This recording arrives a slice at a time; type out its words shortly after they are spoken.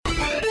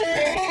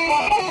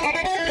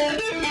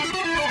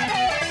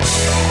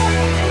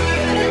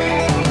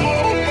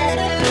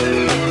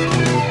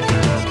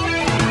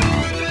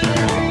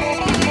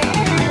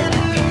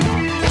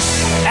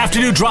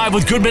new Drive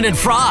with Goodman and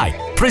Fry,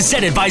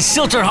 presented by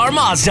Silterhar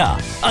Mazda.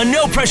 A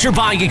no-pressure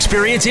buying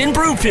experience in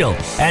Broomfield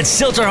at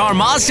Silterhar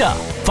Mazda.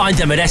 Find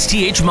them at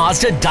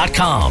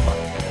sthmazda.com.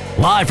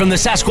 Live from the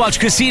Sasquatch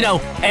Casino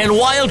and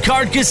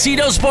Wildcard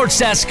Casino Sports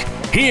Desk,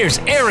 here's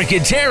Eric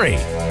and Terry.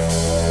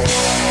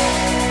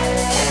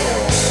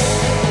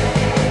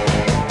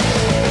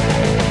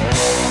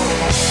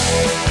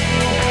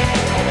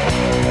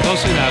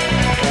 Close enough.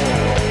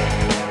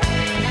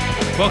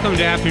 Welcome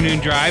to Afternoon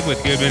Drive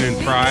with Goodman and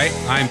Fry.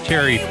 I'm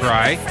Terry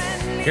Fry.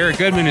 Eric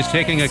Goodman is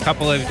taking a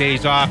couple of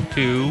days off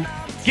to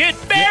get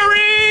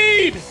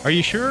married. Are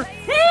you sure?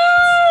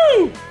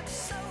 Woo!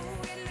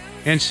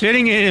 And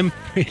sitting in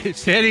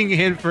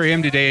for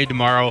him today,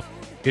 tomorrow,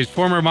 is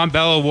former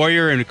Montbello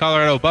Warrior and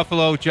Colorado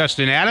Buffalo,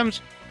 Justin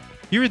Adams.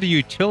 You're the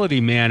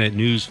utility man at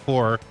News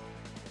 4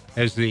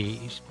 as the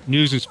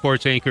news and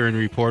sports anchor and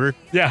reporter.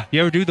 Yeah. You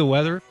ever do the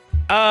weather?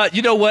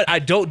 You know what? I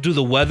don't do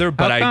the weather,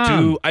 but How I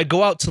come? do. I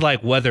go out to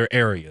like weather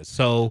areas.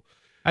 So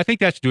I think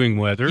that's doing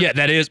weather. yeah,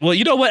 that is. Well,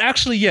 you know what?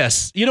 Actually,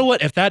 yes. You know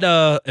what? If that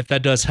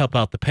does help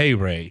out the pay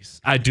raise,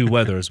 I do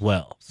weather as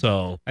well.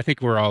 So I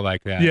think we're all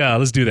like that. yeah,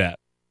 let's do that.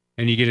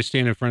 And you get to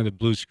stand in front of the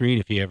blue screen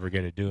if you ever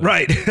get to do it.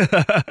 Right.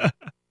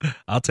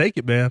 I'll take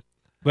it, man.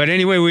 But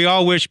anyway, we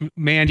all wish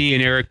Mandy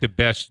and Eric the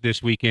best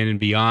this weekend and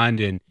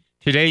beyond. And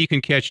today you can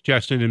catch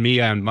Justin and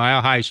me on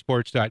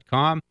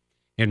milehighsports.com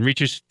and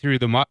reach us through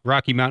the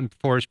Rocky Mountain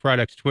Forest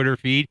Products Twitter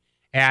feed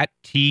at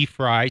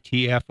TFREI,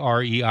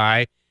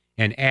 T-F-R-E-I,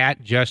 and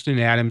at Justin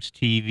Adams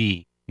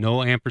TV. No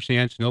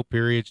ampersands, no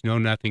periods, no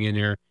nothing in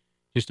there,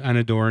 just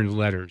unadorned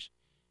letters.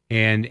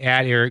 And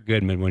at Eric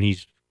Goodman when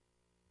he's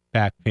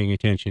back paying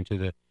attention to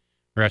the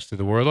rest of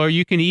the world. Or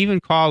you can even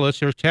call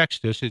us or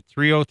text us at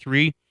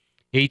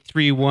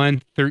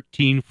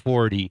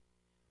 303-831-1340.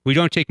 We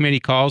don't take many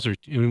calls or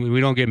we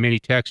don't get many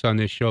texts on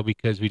this show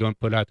because we don't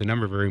put out the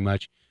number very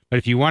much. But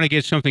if you want to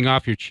get something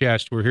off your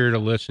chest, we're here to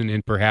listen,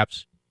 and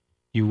perhaps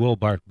you will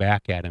bark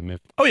back at him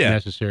if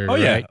necessary. Oh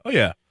yeah. Right? Oh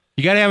yeah.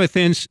 You got to have a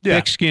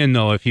thick skin,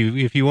 though. If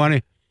you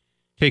want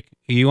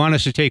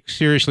us to take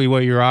seriously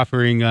what you're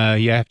offering,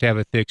 you have to have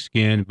a thick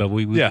skin. But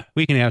we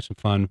can have some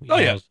fun. Oh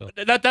yeah. Also.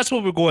 That's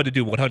what we're going to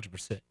do.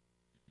 100%.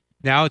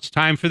 Now it's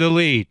time for the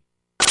lead.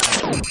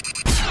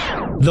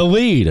 The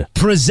Lead,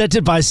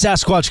 presented by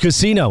Sasquatch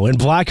Casino in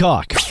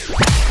Blackhawk.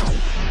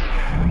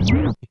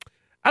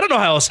 I don't know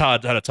how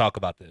to talk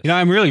about this. You know,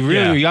 I'm really,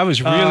 Yeah.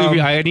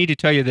 I need to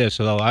tell you this,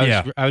 though.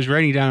 I was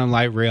writing down on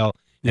Light Rail,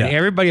 and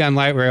everybody on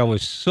Light Rail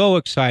was so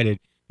excited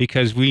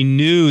because we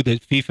knew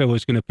that FIFA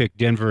was going to pick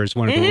Denver as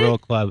one of the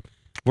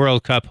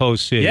World Cup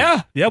host cities.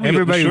 Yeah.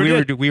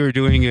 We were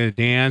doing a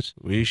dance.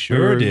 We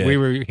sure did. We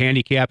were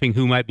handicapping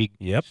who might be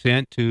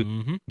sent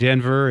to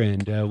Denver,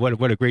 and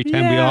what a great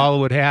time we all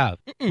would have.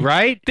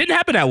 Right? Didn't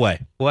happen that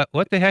way.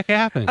 What the heck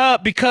happened?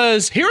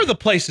 Because here are the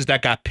places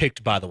that got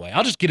picked, by the way.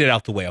 I'll just get it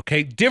out the way,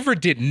 okay? Denver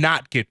did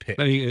not get picked.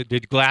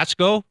 Did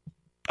Glasgow?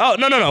 Oh,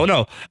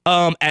 no.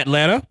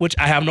 Atlanta, which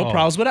I have no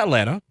problems with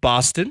Atlanta.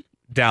 Boston,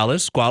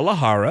 Dallas,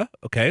 Guadalajara.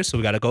 Okay, so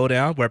we got to go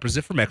down,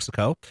 represent for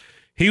Mexico.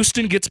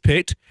 Houston gets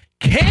picked.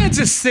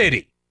 Kansas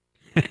City.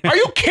 Are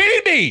you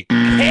kidding me?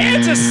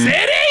 Kansas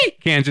City?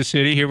 Kansas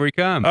City, here we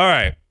come. All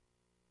right.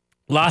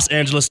 Los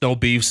Angeles, no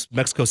beefs.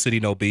 Mexico City,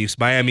 no beefs.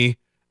 Miami,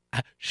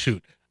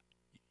 shoot.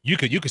 You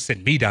could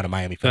send me down to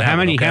Miami for So that how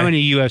many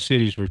U.S.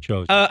 cities were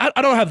chosen? I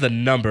don't have the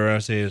number. I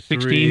say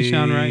 16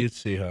 sound right?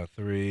 Let's see,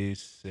 3,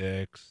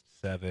 6,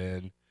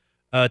 7,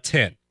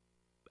 10.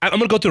 I'm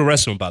going to go through the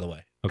rest of them, by the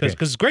way, because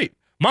it's great.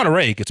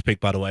 Monterey gets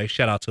picked, by the way.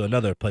 Shout out to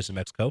another place in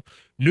Mexico.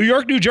 New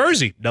York, New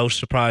Jersey. No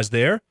surprise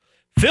there.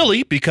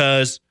 Philly,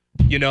 because,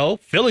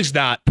 Philly's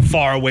not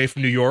far away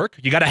from New York.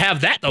 You got to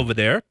have that over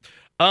there.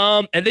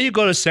 And then you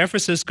go to San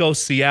Francisco,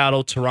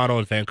 Seattle, Toronto,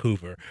 and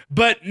Vancouver.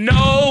 But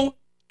no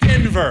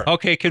Denver.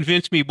 Okay,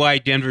 convince me why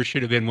Denver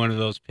should have been one of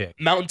those picks.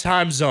 Mountain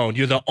Time Zone.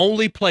 You're the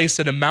only place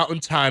in a Mountain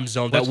Time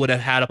Zone that would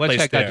have had a place there.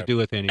 What's that got to do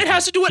with anything? It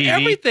has to do with TV?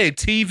 everything.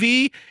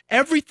 TV,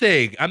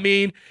 everything. I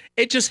mean,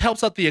 it just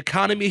helps out the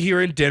economy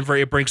here in Denver.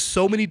 It brings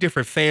so many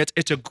different fans.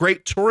 It's a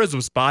great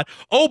tourism spot.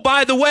 Oh,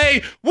 by the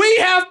way, we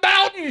have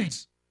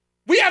mountains.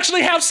 We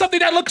actually have something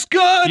that looks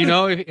good.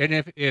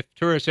 If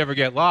tourists ever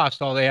get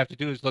lost, all they have to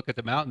do is look at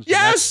the mountains.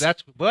 Yes.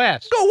 That's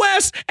west. Go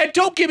west. And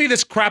don't give me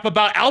this crap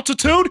about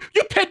altitude.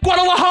 You picked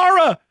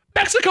Guadalajara.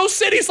 Mexico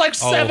City's like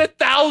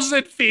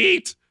 7,000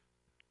 feet.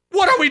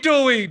 What are we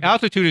doing?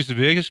 Altitude is the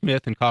biggest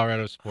myth in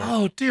Colorado sports.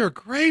 Oh, dear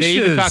gracious. They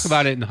even talk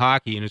about it in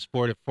hockey in a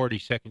sport of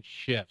 40-second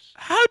shifts.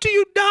 How do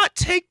you not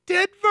take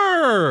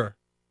Denver?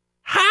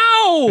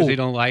 How? Because they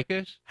don't like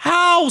us?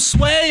 How,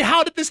 Sway?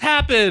 How did this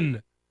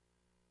happen?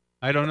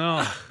 I don't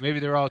know. Maybe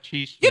they're all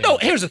cheese.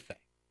 Here's the thing.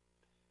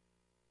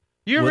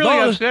 You're really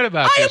upset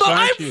about this,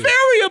 aren't you? I'm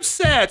very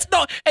upset.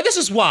 No, and this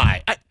is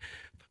why.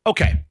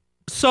 Okay,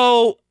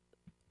 so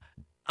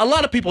a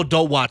lot of people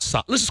don't watch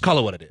soccer. Let's just call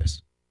it what it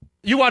is.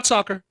 You watch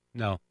soccer?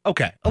 No.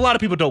 Okay, a lot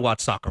of people don't watch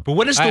soccer, but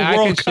when it's the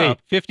World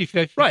Cup,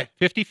 50-50, right?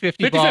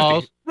 50-50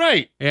 balls,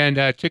 right? And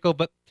tickle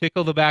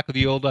the back of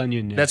the old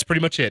onion. That's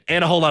pretty much it,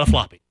 and a whole lot of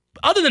flopping.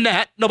 Other than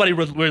that, nobody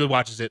really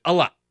watches it a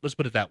lot. Let's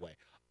put it that way.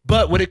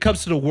 But when it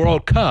comes to the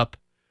World Cup,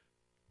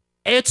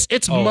 it's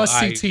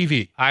must-see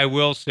TV. I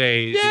will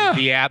say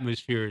the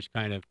atmosphere is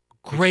kind of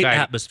great exciting.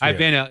 atmosphere.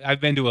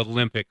 I've been to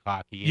Olympic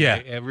hockey. And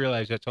Yeah. I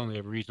realize that's only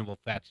a reasonable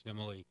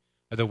facsimile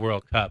of the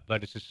World Cup,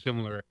 but it's a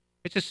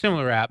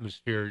similar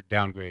atmosphere,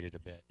 downgraded a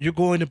bit. You're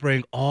going to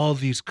bring all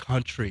these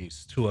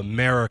countries to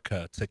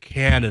America, to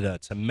Canada,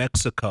 to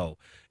Mexico.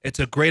 It's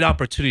a great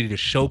opportunity to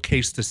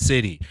showcase the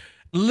city.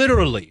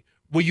 Literally,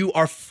 when you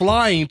are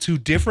flying to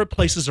different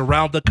places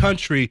around the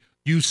country,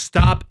 you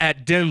stop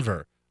at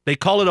Denver. They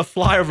call it a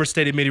flyover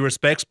state in many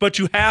respects, but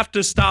you have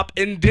to stop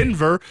in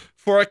Denver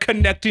for a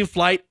connecting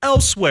flight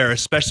elsewhere,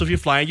 especially if you're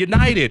flying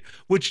United,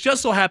 which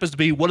just so happens to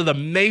be one of the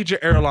major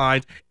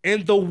airlines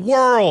in the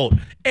world.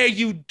 And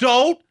you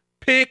don't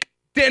pick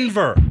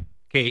Denver.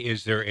 Okay,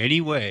 is there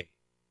any way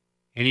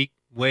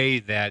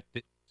that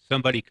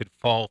somebody could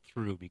fall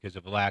through because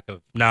of lack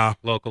of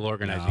local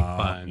organizing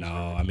funds?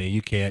 No, I mean,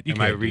 you can't.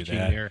 Am I reaching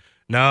there?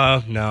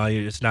 No,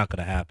 it's not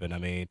going to happen. I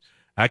mean,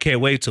 I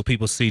can't wait till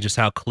people see just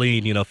how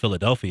clean,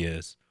 Philadelphia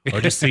is. Or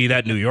just see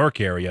that New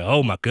York area.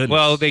 Oh, my goodness.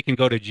 Well, they can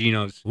go to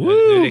Geno's.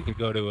 They can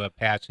go to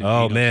Pat's and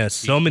Oh, Geno's man,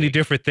 so many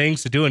different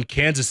things to do in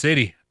Kansas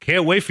City.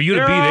 Can't wait for you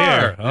to be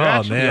there. There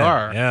actually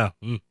are. Yeah.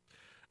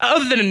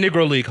 Other than the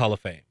Negro League Hall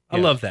of Fame. I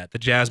love that. The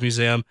Jazz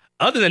Museum.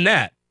 Other than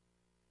that,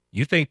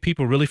 you think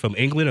people really from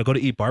England are going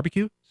to eat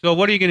barbecue? So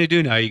what are you going to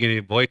do now? Are you going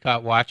to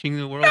boycott watching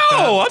the World Cup?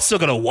 No, I'm still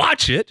going to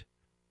watch it.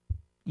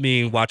 I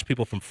mean, watch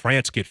people from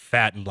France get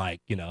fat and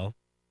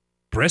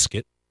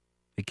brisket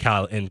in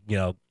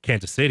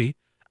Kansas City.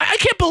 I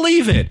can't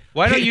believe it.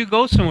 Why don't you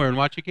go somewhere and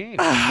watch a game?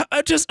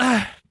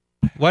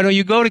 Why don't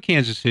you go to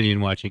Kansas City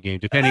and watch a game,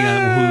 depending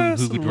on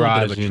who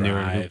drives in there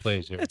and who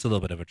plays there? It's a little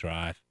bit of a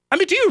drive. I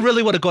mean, do you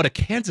really want to go to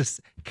Kansas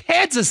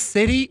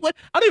City? What?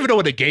 I don't even know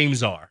what the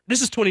games are.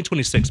 This is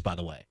 2026, by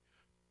the way.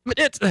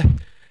 It's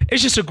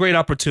just a great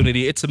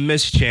opportunity. It's a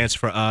missed chance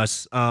for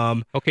us.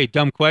 Okay,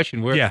 dumb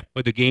question. Where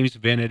would the games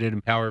have been at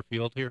Empower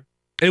Field here?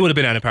 It would have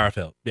been at Empower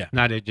Field, yeah.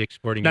 Not at Dick's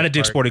Sporting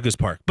Goods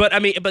Park. But, I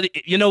mean,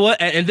 you know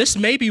what? And this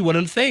may be one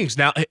of the things.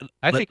 Now,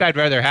 I think I'd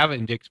rather have it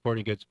in Dick's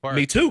Sporting Goods Park.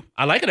 Me too.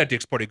 I like it at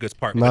Dick's Sporting Goods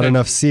Park. Not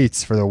enough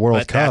seats for the World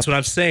Cup. That's what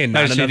I'm saying.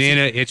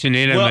 It's an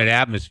intimate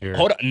atmosphere.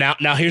 Hold on.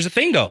 Now, here's the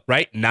thing, though,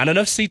 right? Not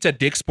enough seats at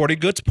Dick's Sporting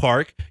Goods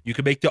Park. You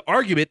can make the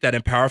argument that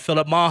Empower Field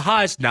at Mile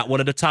High is not one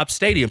of the top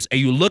stadiums. And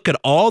you look at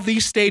all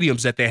these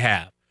stadiums that they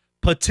have,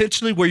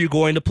 potentially where you're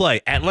going to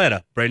play.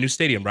 Atlanta, brand new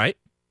stadium, right?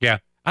 Yeah.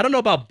 I don't know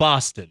about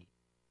Boston.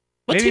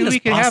 Maybe we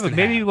can have it.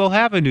 Maybe we'll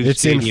have a new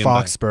stadium. It's in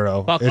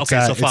Foxborough. It's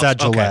at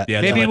Gillette. Okay,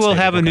 yeah, maybe we'll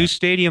have a new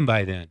stadium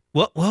by then.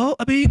 Well,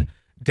 I mean,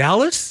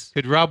 Dallas?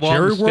 Could Rob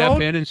Walton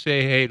step in and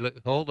say, hey,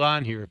 hold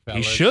on here,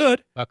 fellas. He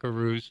should.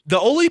 Buckaroos. The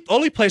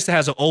only place that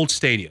has an old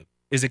stadium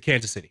is in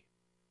Kansas City.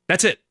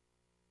 That's it.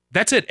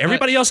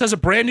 Everybody else has a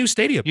brand new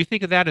stadium. You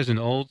think of that as an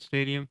old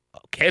stadium?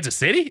 Kansas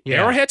City?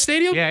 Yeah. Arrowhead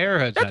Stadium? Yeah,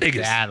 Arrowhead's that not thing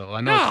that old.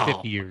 I know it's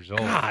 50 years old.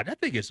 God, that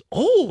thing is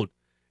old.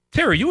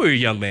 Terry, you were a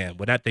young man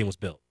when that thing was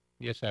built.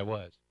 Yes, I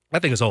was.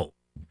 That thing is old.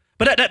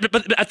 But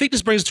I think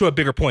this brings us to a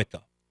bigger point,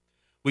 though.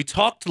 We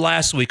talked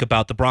last week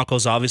about the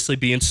Broncos obviously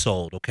being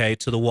sold, to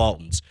the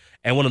Waltons.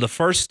 And one of the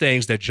first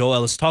things that Joe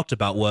Ellis talked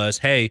about was,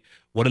 hey,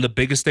 one of the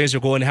biggest things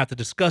you're going to have to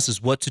discuss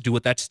is what to do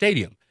with that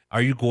stadium.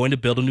 Are you going to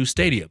build a new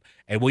stadium?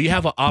 And will you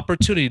have an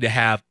opportunity to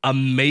have a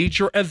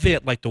major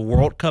event like the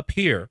World Cup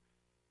here,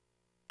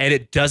 and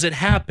it doesn't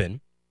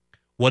happen,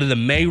 one of the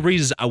main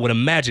reasons I would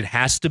imagine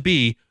has to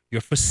be your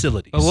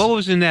facilities. But what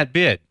was in that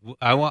bid?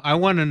 I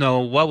want to know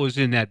what was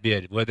in that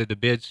bid, whether the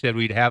bid said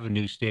we'd have a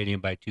new stadium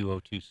by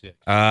 2026.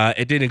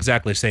 It didn't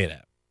exactly say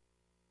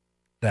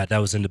that. That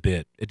was in the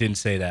bid. It didn't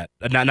say that.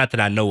 Not that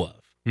I know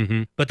of.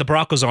 Mm-hmm. But the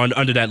Broncos are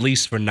under that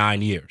lease for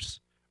 9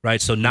 years, right?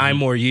 So 9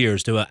 more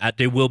years,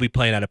 they will be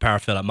playing at a Power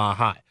Field at Mile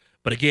High.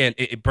 But again,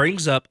 it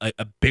brings up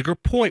a bigger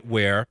point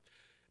where,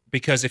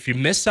 because if you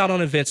miss out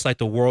on events like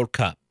the World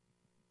Cup,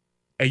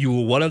 and you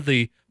were one of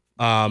the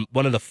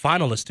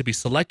finalists to be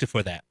selected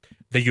for that,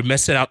 then you're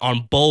missing out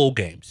on bowl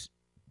games.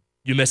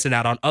 You're missing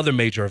out on other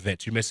major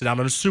events. You're missing out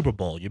on the Super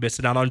Bowl. You're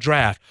missing out on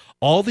draft.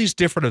 All these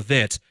different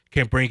events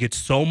can bring in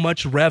so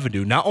much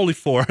revenue, not only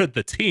for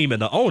the team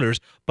and the owners,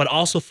 but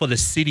also for the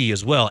city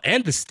as well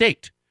and the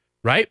state,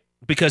 right?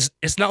 Because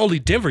it's not only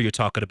Denver you're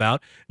talking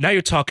about. Now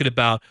you're talking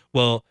about,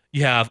 well,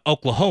 you have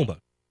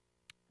Oklahoma.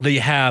 Then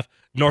you have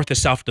North and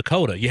South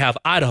Dakota. You have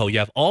Idaho. You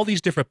have all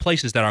these different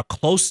places that are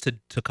close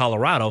to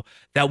Colorado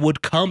that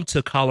would come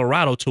to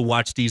Colorado to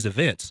watch these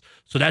events.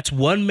 So that's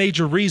one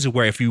major reason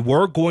where if you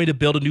were going to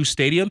build a new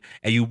stadium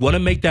and you want to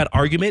make that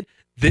argument,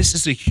 this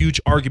is a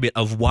huge argument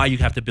of why you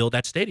have to build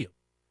that stadium.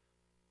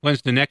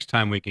 When's the next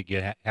time we could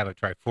have a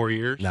try? 4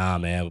 years? Nah,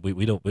 man,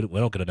 we don't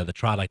get another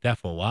try like that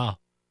for a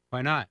while.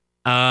 Why not?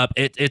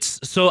 It's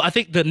so I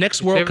think the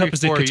next World Cup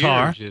is in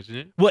Qatar. Years, isn't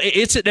it? Well,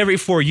 it's at every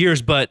 4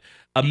 years, but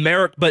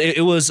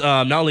it was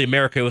not only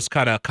America, it was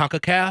kind of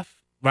CONCACAF,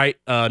 right?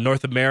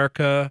 North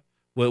America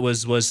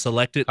was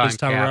selected this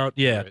time around.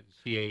 Yeah.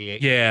 CAA.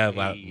 Yeah,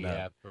 well,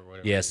 no.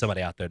 Yeah,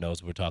 somebody out there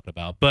knows what we're talking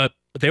about. But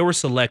they were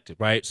selected,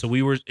 right? So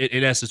we were,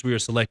 in essence, we were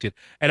selected,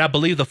 and I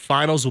believe the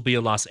finals will be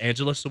in Los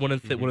Angeles, or one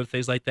of the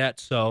things like that.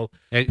 So,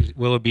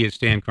 will it be at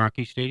Stan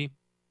Kroenke Stadium?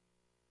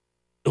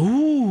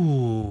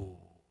 Ooh,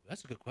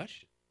 that's a good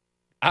question.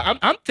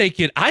 I'm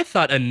thinking. I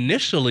thought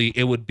initially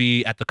it would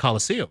be at the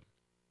Coliseum,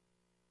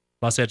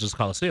 Los Angeles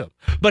Coliseum.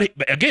 But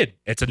again,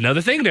 it's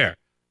another thing there.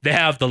 They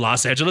have the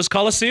Los Angeles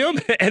Coliseum,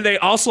 and they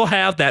also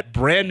have that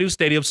brand new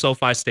stadium,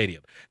 SoFi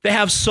Stadium. They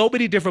have so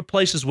many different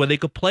places where they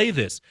could play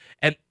this.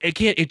 And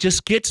again, it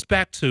just gets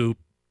back to,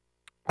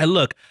 and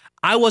look,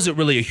 I wasn't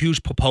really a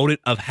huge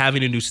proponent of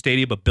having a new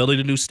stadium, of building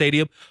a new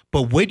stadium.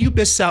 But when you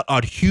miss out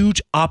on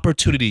huge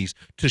opportunities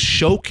to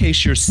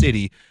showcase your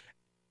city,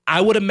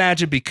 I would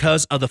imagine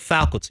because of the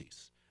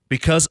faculties,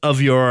 because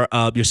of your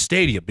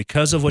stadium,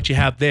 because of what you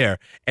have there,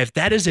 if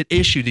that is an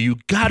issue, then you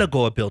got to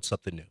go and build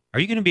something new. Are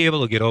you going to be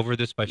able to get over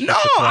this by 6 No,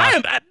 o'clock? I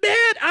am,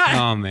 man.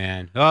 Oh,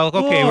 man. Oh,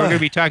 okay, we're going to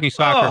be talking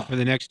soccer for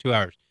the next 2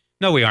 hours.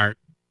 No, we aren't.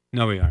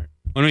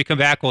 When we come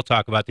back, we'll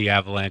talk about the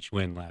Avalanche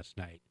win last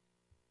night.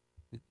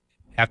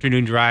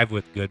 Afternoon Drive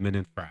with Goodman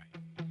and Fry.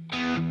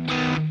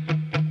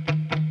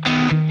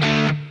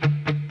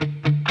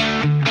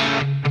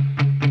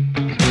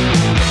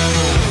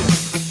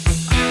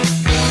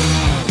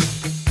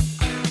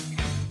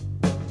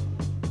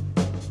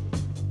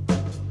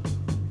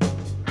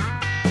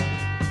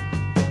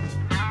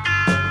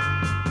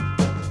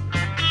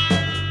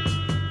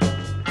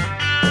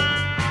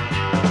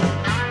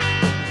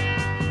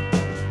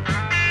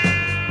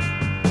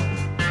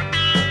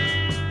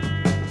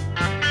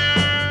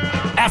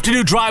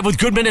 Afternoon Drive with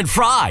Goodman and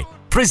Fry,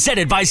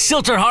 presented by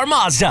Silterhar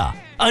Mazda.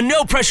 A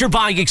no-pressure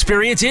buying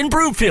experience in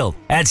Broomfield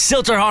at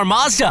Silterhar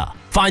Mazda.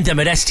 Find them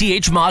at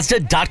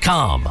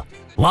sthmazda.com.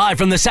 Live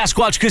from the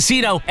Sasquatch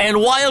Casino and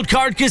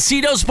Wildcard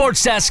Casino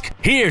Sports Desk,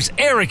 here's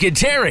Eric and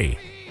Terry.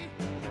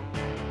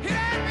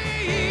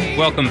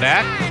 Welcome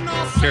back.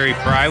 Terry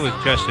Fry with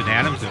Justin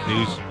Adams of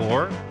News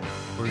 4.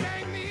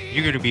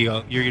 You're gonna be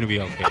okay.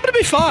 I'm gonna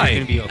be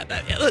fine. You're gonna be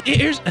okay. Look,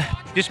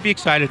 Just be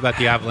excited about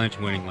the Avalanche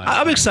winning last night.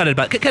 I'm excited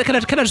about it. Can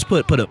I just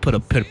put a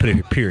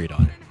period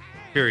on it?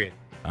 Period.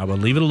 I'm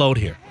gonna leave it alone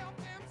here.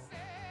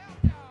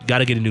 Got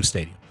to get a new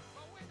stadium.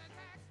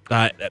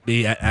 At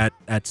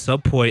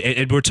some point,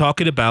 and we're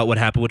talking about what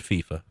happened with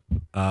FIFA.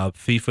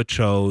 FIFA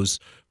chose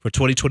for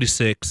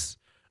 2026.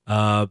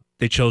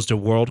 They chose their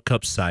World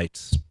Cup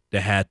sites.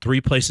 They had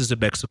 3 places in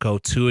Mexico,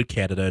 2 in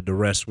Canada, and the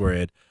rest were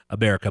in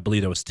America. I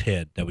believe there was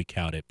 10 that we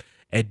counted.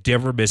 And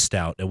Denver missed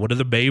out. And one of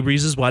the main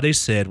reasons why they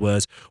said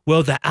was,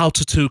 well, the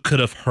altitude could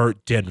have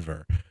hurt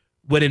Denver.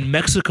 When in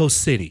Mexico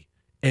City,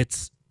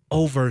 it's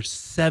over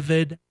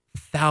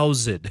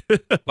 7,000.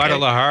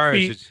 Guadalajara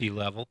is at sea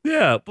level.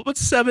 Yeah, but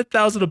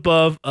 7,000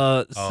 above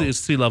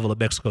sea level in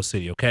Mexico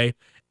City, okay?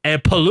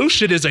 And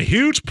pollution is a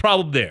huge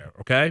problem there,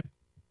 okay?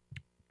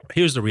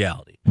 Here's the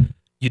reality.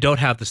 You don't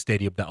have the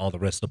stadium that all the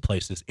rest of the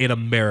places in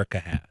America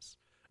has,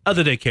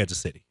 other than Kansas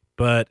City.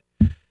 But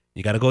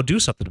you got to go do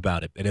something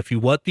about it. And if you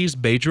want these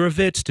major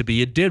events to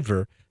be in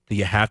Denver, then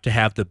you have to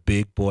have the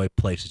big boy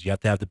places. You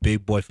have to have the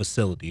big boy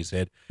facilities.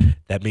 And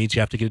that means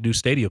you have to get a new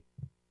stadium.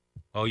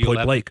 Oh, you'll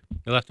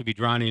have to be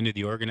drawn into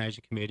the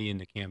organizing committee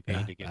and the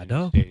campaign to get a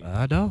new stadium.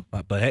 I know.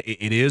 But hey,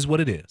 it is what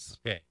it is.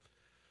 Okay.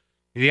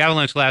 The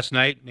Avalanche last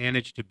night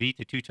managed to beat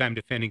the 2-time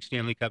defending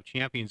Stanley Cup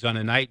champions on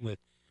a night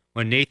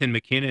when Nathan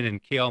MacKinnon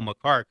and Cale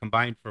Makar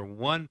combined for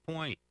 1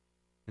 point.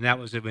 And that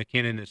was a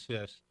MacKinnon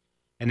assist.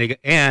 And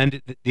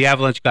the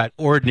Avalanche got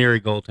ordinary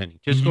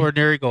goaltending, just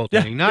ordinary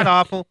goaltending, not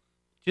awful,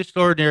 just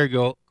ordinary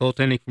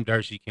goaltending from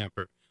Darcy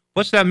Kuemper.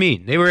 What's that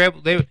mean? They were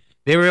able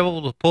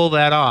to pull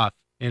that off,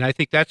 and I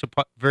think that's a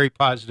very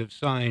positive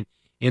sign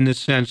in the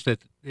sense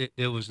that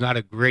it was not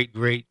a great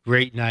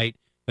night,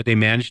 but they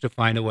managed to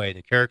find a way.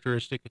 The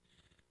characteristic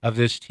of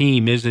this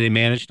team is that they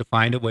managed to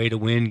find a way to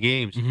win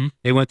games. Mm-hmm.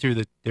 They went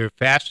through their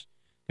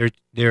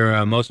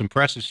most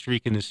impressive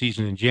streak in the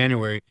season in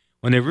January.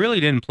 When they really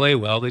didn't play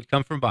well, they'd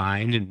come from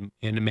behind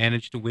and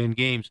manage to win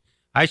games.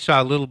 I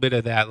saw a little bit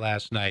of that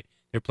last night.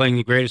 They're playing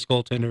the greatest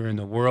goaltender in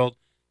the world.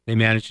 They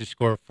managed to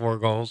score 4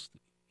 goals,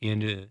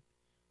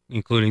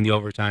 including the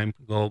overtime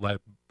goal by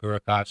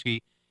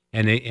Burakovsky,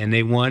 and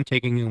they won,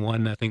 taking a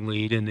 1-0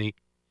 lead in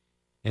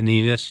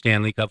the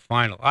Stanley Cup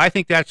Final. I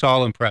think that's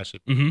all impressive.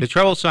 Mm-hmm. The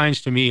trouble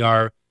signs to me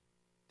are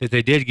that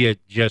they did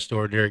get just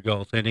ordinary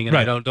goaltending, and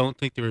right. I don't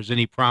think there was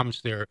any promise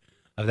there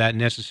of that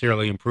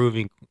necessarily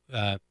improving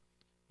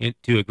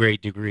to a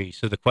great degree.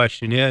 So the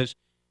question is,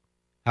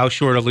 how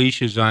short a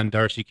leash is on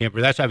Darcy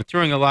Kuemper? I'm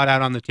throwing a lot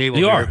out on the table.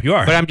 You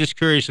are. But I'm just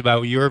curious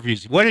about your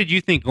views. What did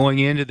you think going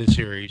into the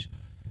series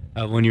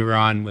when you were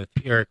on with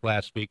Eric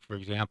last week, for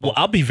example? Well,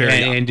 I'll be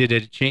very and did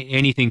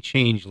anything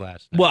change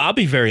last night? Well, I'll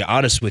be very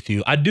honest with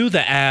you. I knew the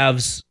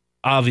Avs.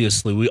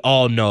 Obviously, we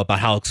all know about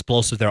how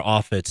explosive their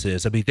offense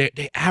is. I mean,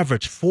 they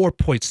average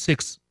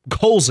 4.6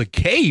 goals a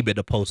game in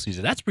the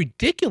postseason. That's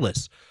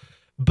ridiculous.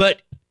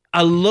 But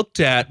I looked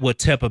at what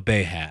Tampa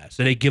Bay has,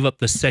 and they give up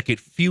the second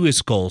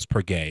fewest goals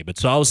per game. And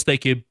so I was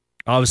thinking,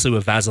 obviously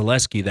with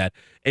Vailevskiy, that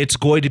it's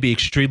going to be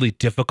extremely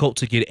difficult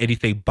to get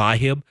anything by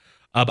him.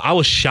 I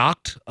was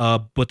shocked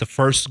with the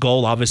first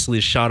goal, obviously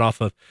a shot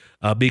off of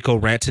Mikko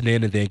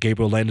Rantanen, and then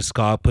Gabriel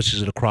Landeskog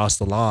pushes it across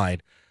the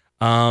line.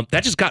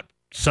 That just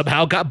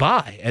somehow got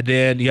by. And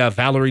then you have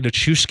Valeri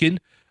Nichushkin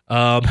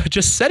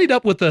just setting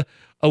up with a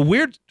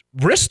weird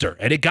wrister,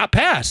 and it got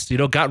past,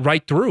 got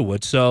right through.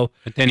 And so,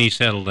 but then he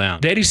settled down.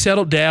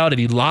 And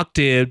he locked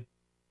in.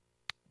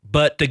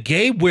 But the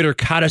game winner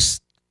kind of,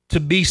 to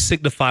me,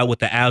 signify what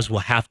the Avs will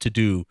have to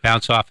do.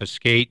 Bounce off a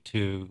skate,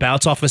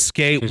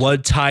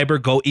 one timer,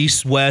 go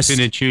east-west. To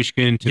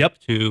Nichushkin,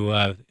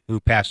 to who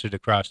passed it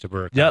across to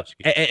Burakovsky.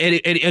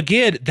 Yep. And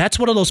again, that's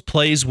one of those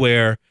plays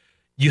where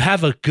you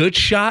have a good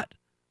shot,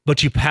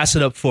 but you pass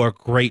it up for a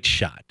great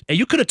shot. And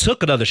you could have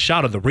took another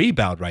shot on the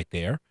rebound right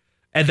there,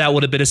 and that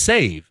would have been a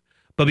save.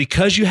 But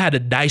because you had a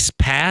nice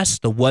pass,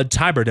 the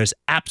one-timer, there's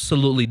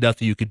absolutely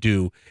nothing you could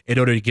do in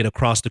order to get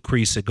across the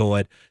crease and go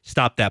and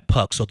stop that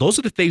puck. So those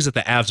are the things that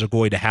the Avs are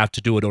going to have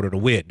to do in order to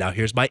win. Now,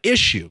 here's my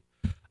issue.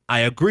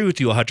 I agree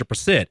with you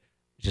 100%.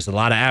 Just a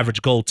lot of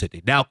average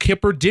goaltending. Now,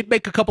 Kuemper did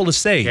make a couple of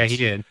saves. Yeah, he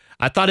did.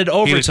 I thought in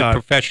overtime. He was a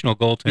professional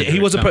goaltender he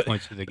was at some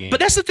points of the game. But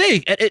that's the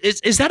thing.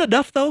 Is that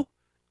enough, though?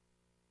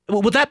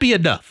 Would that be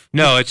enough?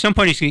 No, at some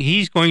point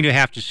he's going to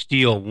have to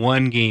steal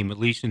one game, at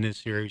least in this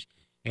series.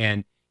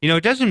 And,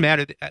 it doesn't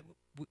matter.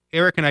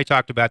 Eric and I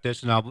talked about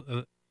this, and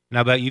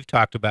I bet you've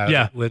talked about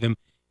it with him.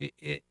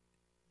 The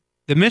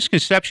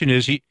misconception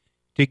is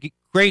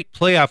great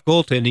playoff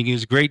goaltending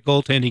is great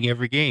goaltending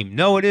every game.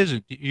 No, it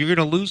isn't. You're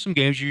going to lose some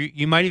games.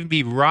 You might even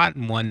be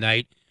rotten one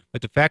night.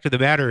 But the fact of the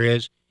matter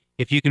is,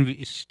 if you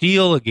can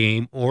steal a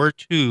game or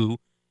two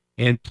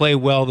and play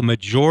well the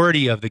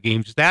majority of the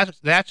games,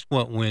 that's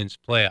what wins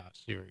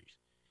playoff series.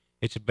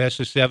 It's a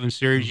best-of-7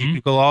 series. Mm-hmm. You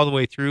can go all the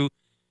way through,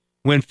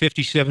 win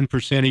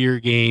 57% of your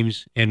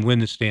games, and win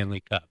the Stanley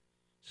Cup.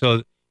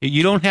 So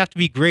you don't have to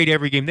be great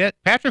every game. That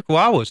Patrick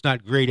Roy was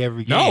not great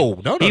every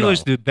game. No. He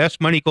was the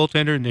best money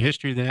goaltender in the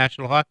history of the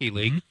National Hockey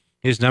League. Mm-hmm.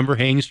 His number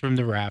hangs from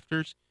the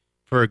rafters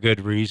for a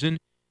good reason,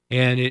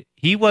 and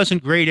he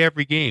wasn't great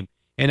every game.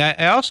 And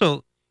I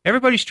also,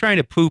 everybody's trying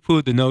to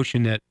poo-poo the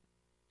notion that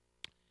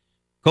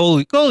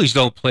goalies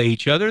don't play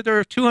each other.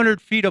 They're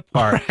 200 feet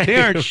apart. Right, they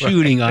aren't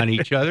shooting on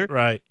each other.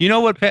 Right. You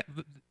know what?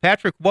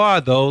 Patrick Roy,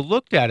 though,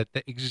 looked at it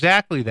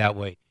exactly that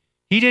way.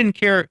 He didn't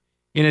care.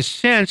 In a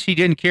sense, he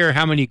didn't care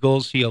how many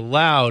goals he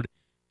allowed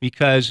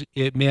because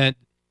it meant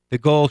the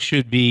goal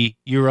should be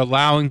you're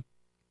allowing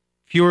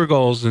fewer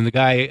goals than the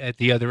guy at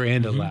the other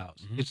end allows.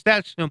 Mm-hmm. It's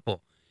that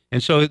simple.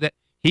 And so that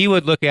he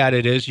would look at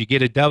it as you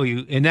get a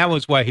W, and that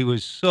was why he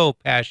was so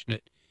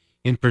passionate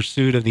in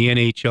pursuit of the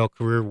NHL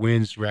career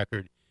wins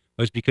record,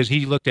 was because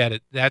he looked at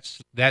it that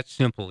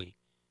simply,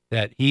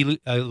 that he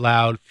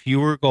allowed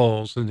fewer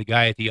goals than the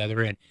guy at the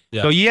other end.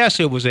 Yeah. So, yes,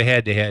 it was a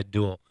head-to-head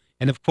duel.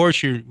 And, of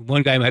course,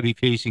 one guy might be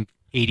facing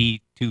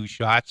 82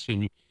 shots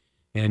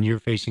and you're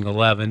facing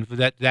 11.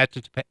 But that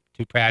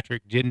to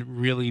Patrick didn't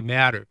really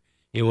matter.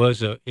 It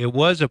was a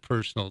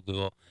personal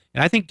duel.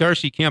 And I think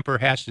Darcy Kuemper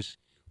has to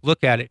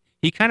look at it.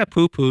 He kind of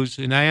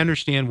poo-poos, and I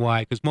understand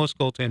why, because most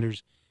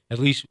goaltenders, at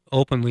least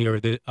openly,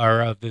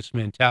 are of this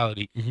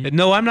mentality. Mm-hmm. That,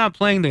 no, I'm not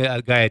playing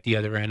the guy at the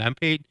other end.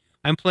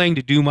 I'm playing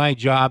to do my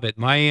job at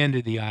my end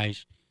of the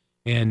ice,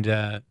 and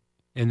to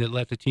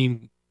let the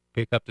team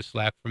pick up the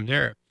slack from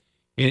there.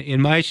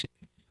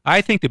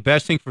 I think the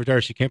best thing for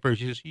Darcy Kuemper is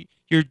just,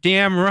 you're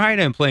damn right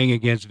I'm playing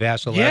against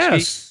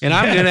Vailevskiy, and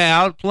I'm going to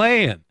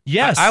outplay him.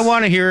 Yes. I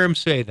want to hear him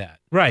say that.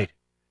 Right.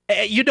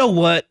 You know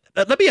what?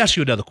 Let me ask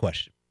you another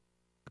question.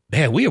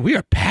 Man, we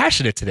are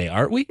passionate today,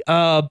 aren't we?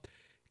 Can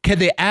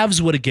the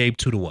Avs win a game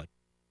 2-1?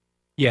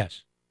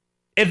 Yes.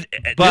 In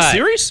this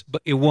series?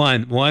 But it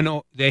won.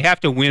 They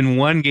have to win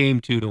one game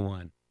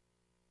 2-1.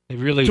 They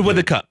really to win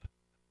the cup.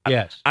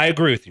 Yes. I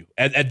agree with you.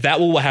 And that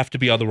will have to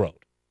be on the road.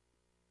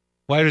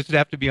 Why does it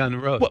have to be on the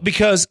road? Well,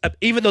 because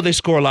even though they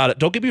score a lot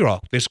don't get me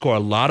wrong, they score a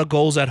lot of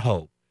goals at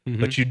home. Mm-hmm.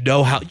 But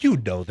you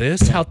know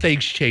this, how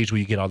things change when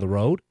you get on the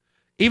road.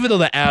 Even though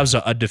the Avs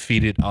are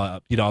undefeated,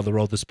 on the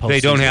road this postseason. They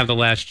don't have the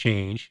last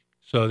change,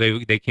 so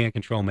they can't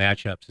control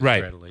matchups as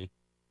readily.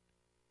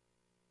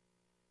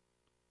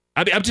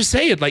 I mean, I'm just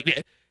saying,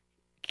 like,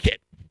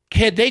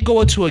 can they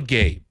go into a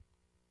game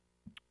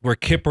where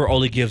Kuemper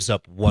only gives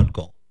up one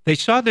goal? They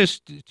saw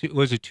this,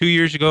 was it 2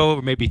 years ago,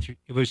 or maybe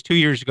it was 2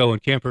 years ago when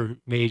Kuemper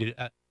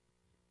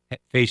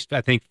faced,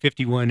 I think,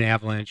 51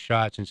 Avalanche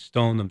shots and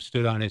stoned them,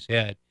 stood on his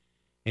head.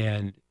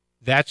 And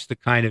that's the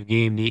kind of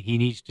game he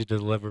needs to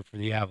deliver for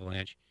the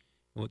Avalanche,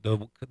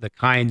 the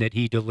kind that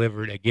he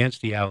delivered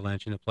against the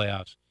Avalanche in the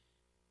playoffs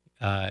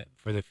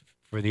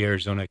for the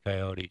Arizona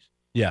Coyotes.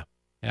 Yeah.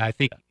 And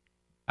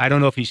I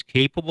don't know if he's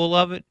capable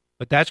of it,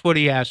 but that's what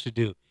he has to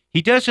do.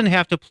 He doesn't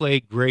have to play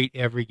great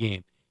every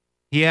game.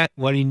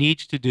 What he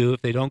needs to do,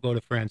 if they don't go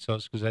to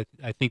Francouz, because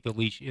I think the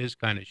leash is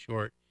kind of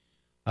short,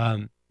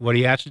 what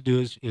he has to do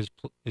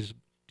is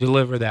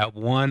deliver that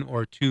one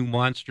or two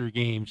monster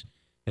games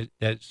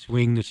that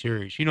swing the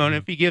series. And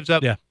if he gives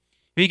up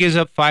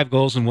 5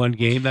 goals in one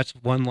game, that's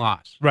one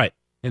loss. Right.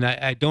 And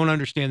I don't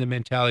understand the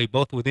mentality,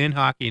 both within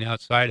hockey and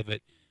outside of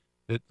it,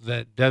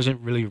 that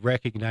doesn't really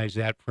recognize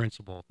that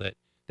principle,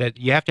 that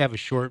you have to have a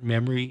short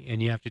memory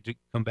and you have to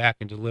come back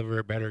and deliver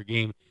a better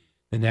game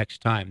the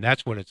next time.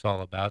 That's what it's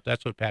all about.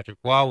 That's what Patrick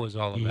Waugh was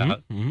all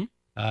about.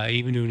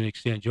 Even to an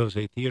extent,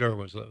 Jose Theodore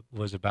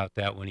was about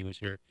that when he was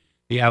here.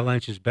 The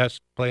Avalanche's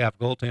best playoff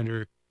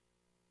goaltender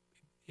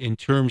in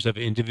terms of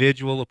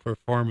individual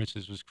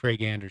performances was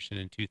Craig Anderson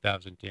in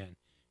 2010. It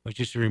was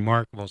just a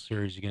remarkable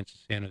series against the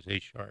San Jose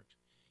Sharks.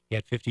 He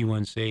had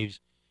 51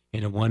 saves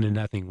in a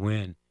 1-0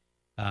 win,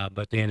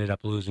 but they ended up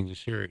losing the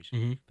series.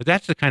 But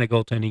that's the kind of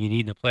goaltending you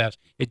need in the playoffs.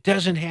 It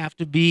doesn't have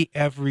to be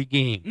every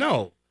game.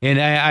 No.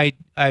 And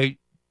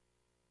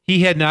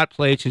he had not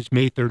played since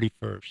May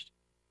 31st,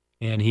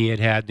 and he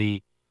had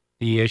the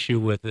issue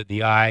with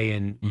the eye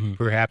and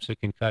perhaps a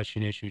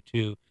concussion issue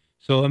too.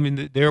 So I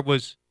mean, there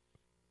was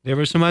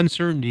some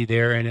uncertainty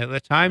there, and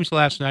at times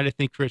last night, I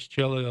think Chris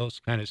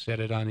Chelios kind of said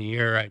it on the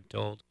air. I'm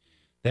told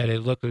that it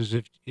looked as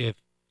if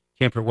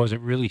Kuemper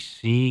wasn't really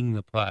seeing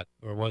the puck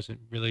or wasn't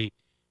really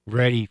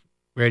ready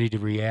to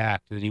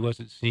react, that he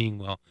wasn't seeing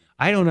well.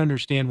 I don't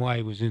understand why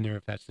he was in there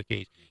if that's the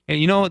case. And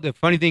you know, the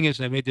funny thing is,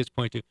 and I made this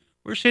point too,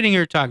 we're sitting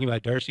here talking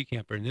about Darcy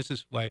Kuemper, and this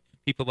is why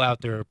people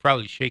out there are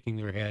probably shaking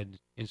their head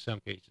in some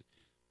cases.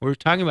 We're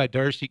talking about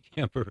Darcy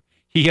Kuemper.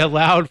 He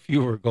allowed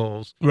fewer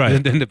goals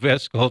than the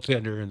best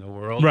goaltender in the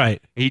world.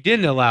 Right. He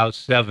didn't allow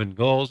 7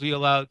 goals. He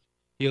allowed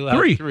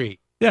 3.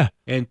 Yeah.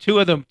 And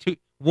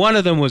one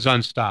of them was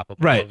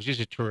unstoppable. Right. It was just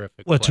a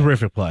terrific play.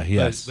 Terrific play,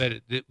 yes.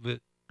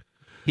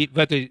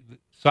 But the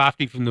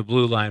softy from the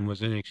blue line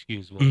was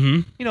inexcusable.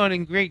 You know,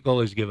 and great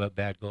goalies give up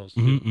bad goals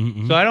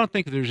too. So I don't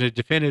think there's a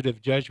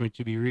definitive judgment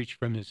to be reached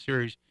from this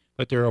series,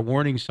 but there are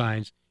warning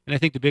signs. And I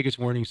think the biggest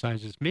warning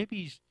signs is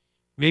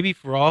maybe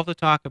for all the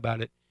talk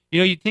about it, you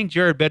know, you'd think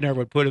Jared Bednar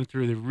would put him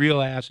through the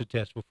real acid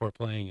test before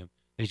playing him.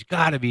 He's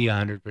got to be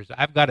 100%.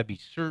 I've got to be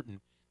certain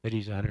that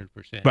he's 100%.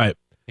 Right.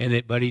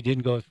 But he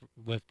didn't go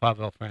with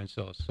Pavel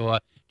Francouz. So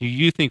do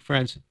you think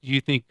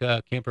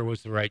Kuemper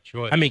was the right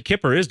choice? I mean,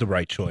 Kuemper is the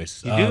right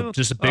choice. You do?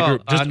 Just a bigger.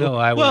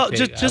 I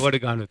would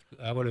have gone with.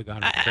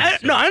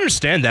 Francouz. No, I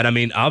understand that. I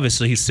mean,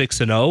 obviously he's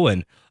 6-0,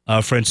 and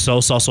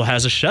Francouz also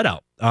has a shutout.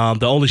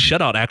 The only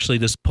shutout actually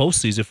this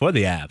postseason for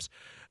the Avs.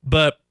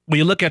 But when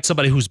you look at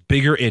somebody who's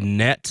bigger in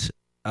net,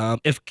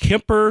 if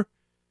Kuemper,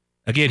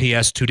 again, he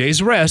has 2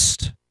 days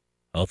rest.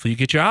 Hopefully you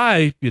get your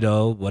eye, you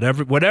know,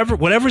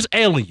 whatever's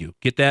ailing you,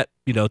 get that,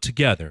 you know,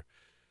 together.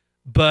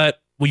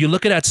 But when you're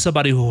looking at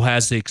somebody who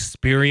has the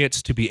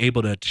experience to be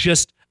able to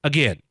just,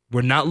 again,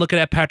 we're not looking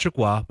at Patrick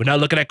Waugh. We're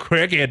not looking at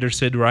Craig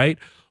Anderson, right?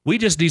 We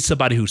just need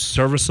somebody who's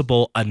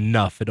serviceable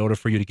enough in order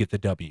for you to get the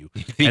W.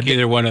 You think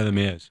either one of them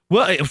is?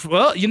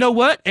 Well, you know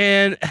what?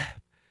 And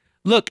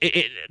look,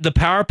 the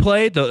power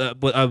play,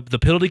 the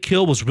penalty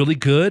kill was really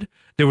good.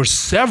 There were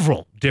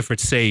several different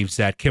saves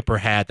that Kuemper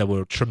had that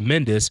were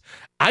tremendous.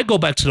 I go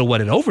back to the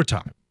one in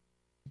overtime.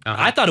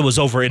 I thought it was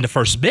over in the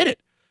first minute.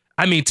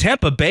 I mean,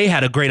 Tampa Bay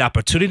had a great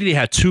opportunity. They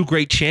had 2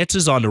 great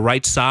chances on the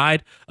right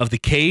side of the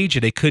cage,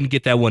 and they couldn't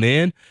get that one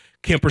in.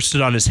 Kuemper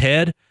stood on his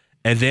head,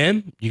 and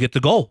then you get the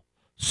goal.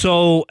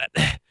 So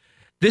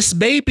this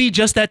may be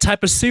just that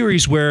type of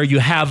series where you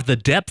have the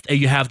depth and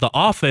you have the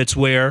offense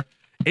where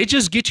it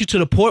just gets you to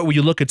the point where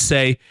you look and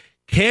say,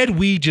 can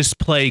we just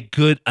play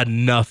good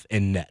enough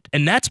in net?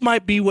 And that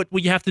might be what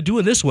you have to do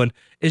in this one,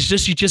 is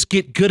just you just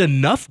get good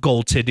enough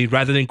goaltending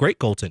rather than great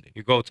goaltending.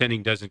 Your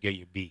goaltending doesn't get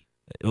you beat.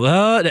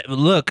 Well,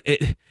 look,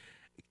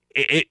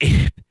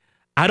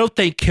 I don't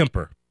think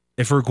Kuemper,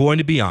 if we're going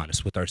to be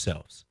honest with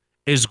ourselves,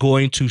 is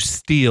going to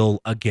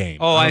steal a game.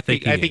 Oh, I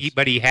think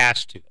but he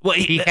has to. Well,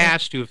 he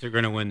has to if they're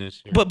going to win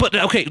this series. But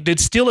okay, then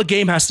steal a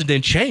game has to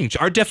then change.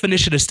 Our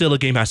definition of steal a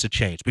game has to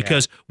change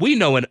because we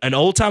know in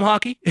old time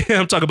hockey,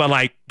 I'm talking about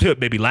like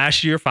maybe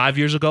last year, 5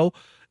 years ago,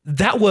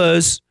 that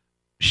was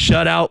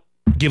shut out,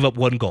 give up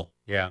 1 goal.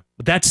 Yeah,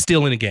 but that's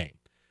stealing a game.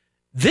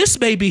 This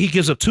maybe he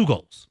gives up 2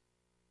 goals,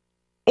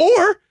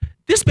 or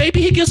this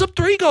maybe he gives up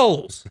 3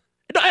 goals.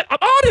 I'm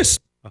honest.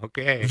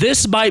 Okay.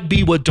 This might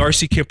be what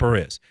Darcy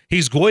Kuemper is.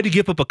 He's going to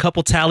give up a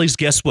couple tallies.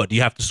 Guess what?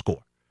 You have to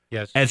score.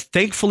 Yes. And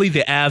thankfully,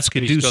 the Avs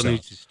can do so. He still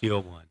needs to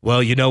steal one.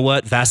 Well, you know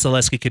what?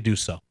 Vailevskiy can do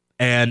so.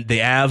 And the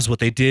Avs, what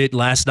they did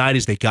last night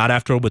is they got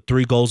after him with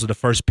 3 goals in the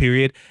first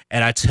period.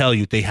 And I tell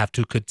you, they have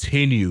to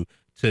continue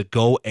to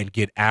go and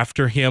get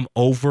after him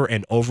over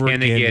and over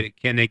again.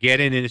 Can they get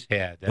in his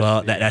head?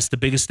 That's the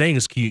biggest thing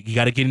is you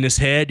got to get in his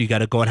head. You got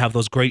to go and have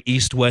those great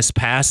east-west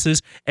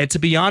passes. And to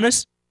be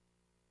honest,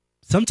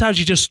 sometimes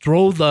you just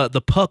throw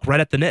the puck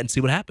right at the net and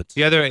see what happens.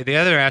 The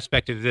other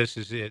aspect of this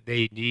is that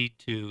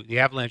the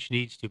Avalanche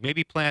needs to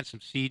maybe plant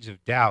some seeds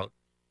of doubt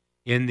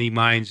in the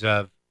minds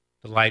of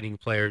the Lightning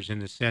players in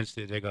the sense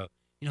that they go,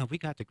 you know, we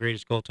got the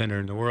greatest goaltender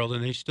in the world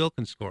and they still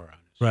can score on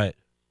us. Right.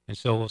 And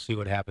so we'll see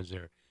what happens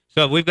there.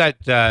 So we've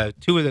got 2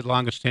 of the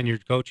longest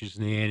tenured coaches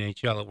in the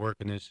NHL at work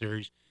in this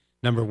series.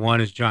 Number 1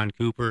 is Jon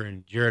Cooper,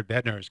 and Jared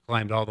Bednar has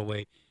climbed all the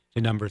way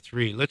to number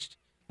 3. Let's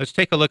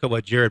take a look at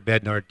what Jared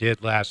Bednar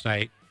did last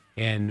night.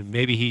 And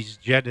maybe he's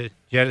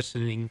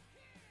jettisoning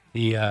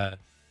the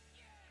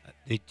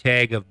the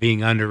tag of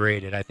being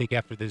underrated. I think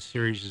after this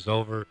series is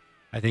over,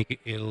 I think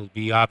it'll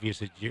be obvious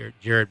that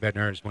Jared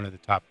Bednar is one of the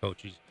top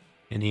coaches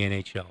in the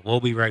NHL. We'll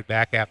be right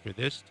back after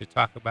this to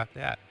talk about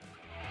that.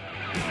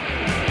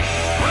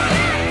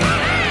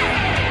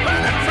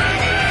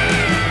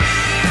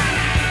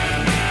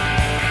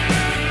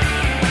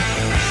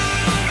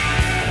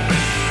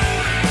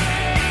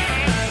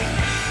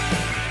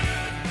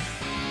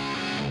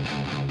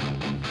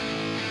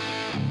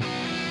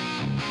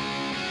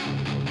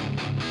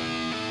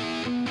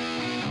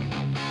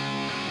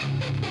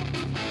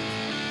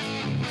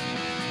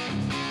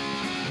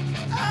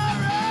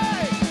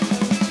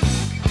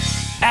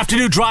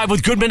 Afternoon Drive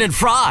with Goodman and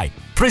Fry,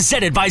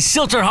 presented by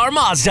Silterhar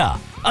Mazda.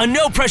 A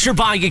no-pressure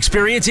buying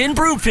experience in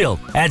Broomfield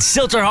at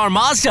Silterhar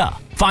Mazda.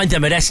 Find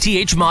them at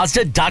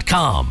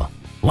sthmazda.com.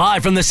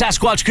 Live from the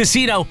Sasquatch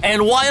Casino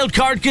and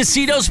Wildcard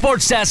Casino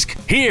Sports Desk,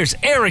 here's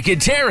Eric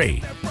and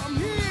Terry.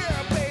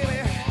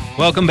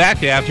 Welcome back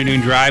to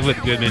Afternoon Drive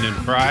with Goodman and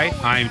Fry.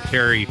 I'm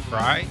Terry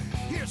Fry.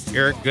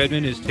 Eric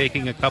Goodman is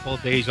taking a couple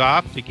of days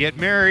off to get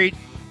married,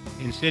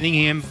 and sitting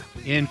in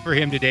for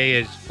him today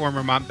is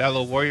former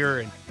Montbello Warrior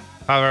and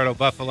Colorado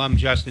Buff alum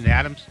Justin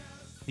Adams,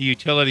 the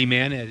utility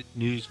man at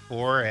News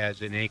 4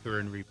 as an anchor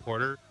and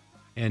reporter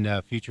and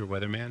future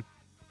weatherman.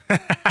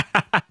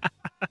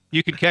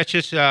 You can catch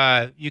us,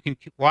 you can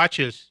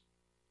watch us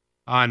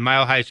on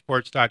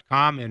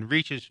milehighsports.com and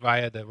reach us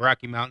via the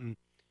Rocky Mountain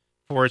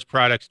Forest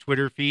Products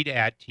Twitter feed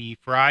at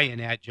TFry and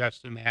at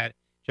Justin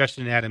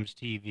Adams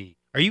TV.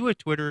 Are you a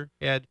Twitter,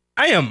 Ed?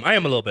 I am a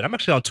little bit. I'm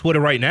actually on Twitter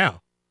right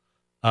now.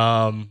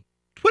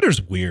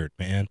 Twitter's weird,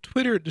 man.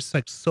 Twitter, just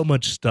like so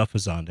much stuff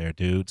is on there,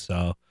 dude.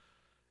 So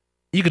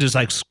you could just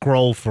like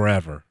scroll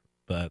forever,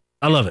 but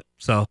I love it.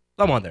 So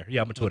I'm on there.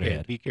 Yeah, I'm a Twitter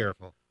head. Be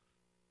careful.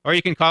 Or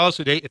you can call us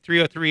at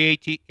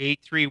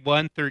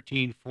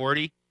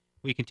 303-831-1340.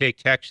 We can take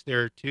text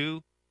there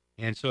too.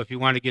 And so if you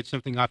want to get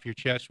something off your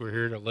chest, we're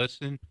here to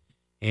listen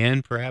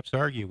and perhaps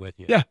argue with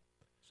you. Yeah.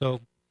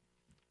 So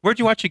where'd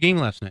you watch the game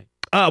last night?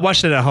 I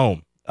watched it at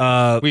home.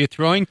 Were you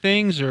throwing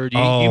things, or do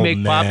you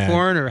make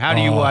popcorn, or how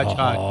do you watch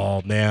hockey?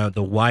 Oh, man,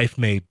 the wife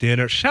made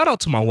dinner. Shout out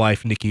to my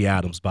wife, Nikki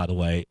Adams, by the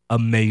way.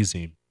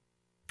 Amazing.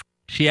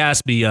 She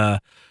asked me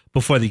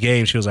before the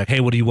game, she was like, hey,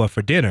 what do you want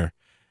for dinner?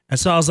 And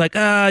so I was like,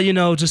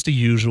 just the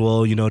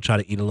usual, try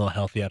to eat a little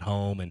healthy at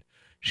home. And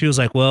she was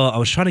like, well, I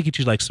was trying to get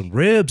you like some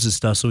ribs and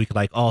stuff so we could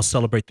like all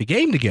celebrate the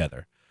game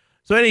together.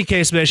 So in any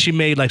case, man, she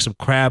made like some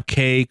crab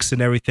cakes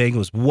and everything. It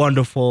was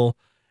wonderful.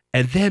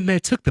 And then, man,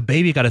 took the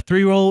baby, got a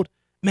 3-year-old.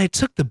 Man,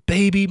 took the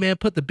baby, man,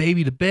 put the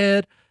baby to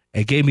bed,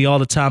 and gave me all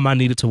the time I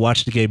needed to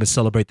watch the game and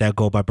celebrate that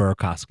goal by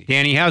Burakovsky.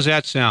 Danny, how's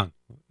that sound?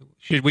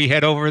 Should we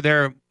head over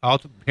there?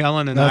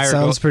 Helen and that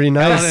sounds pretty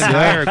nice. Helen and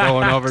I are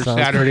going over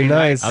Saturday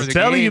night. I'm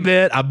telling you,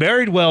 man, I'm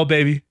married well,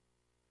 baby.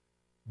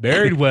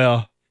 Married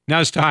well. Now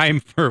it's time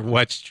for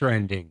What's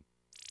Trending.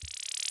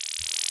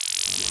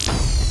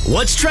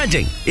 What's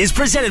Trending is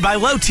presented by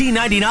Low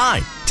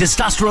T99.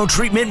 Testosterone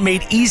treatment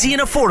made easy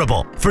and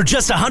affordable. For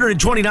just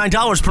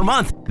 $129 per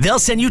month, they'll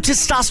send you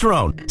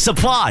testosterone,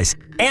 supplies,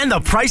 and the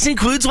price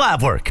includes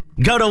lab work.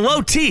 Go to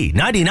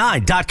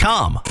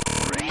lowt99.com.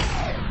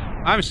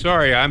 I'm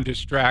sorry, I'm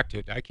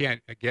distracted.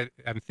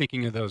 I'm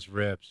thinking of those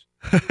ribs.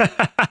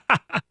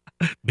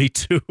 Me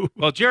too.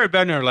 Well, Jared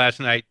Bednar last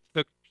night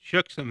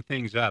shook some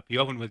things up. He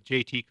opened with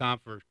JT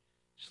Kuemper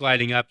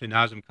sliding up to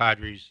Nazem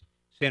Kadri's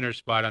center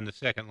spot on the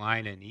second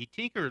line, and he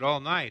tinkered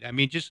all night. I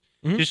mean, just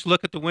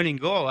look at the winning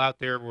goal out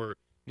there where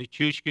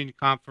Nichushkin,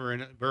 Kuemper,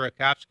 and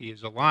Burakovsky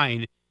is a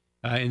line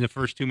in the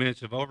first 2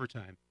 minutes of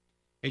overtime.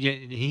 And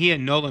he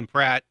and Nolan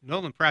Pratt's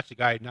a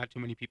guy not too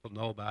many people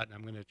know about, and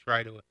I'm going to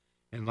try to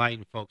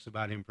enlighten folks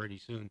about him pretty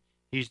soon.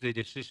 He's the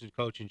assistant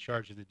coach in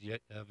charge of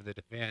the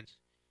defense.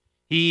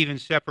 He even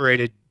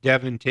separated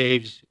Devin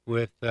Taves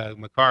with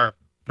Makar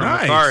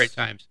at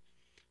times.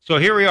 So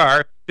here we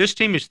are. This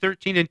team is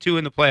 13-2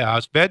 in the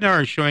playoffs.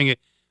 Bednar is showing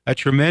a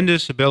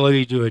tremendous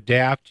ability to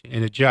adapt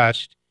and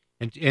adjust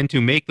and to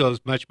make those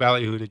much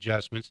ballyhooed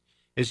adjustments.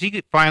 As he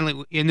could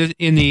finally in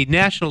the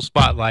national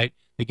spotlight,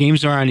 the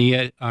games are on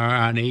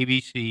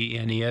ABC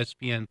and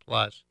ESPN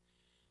Plus.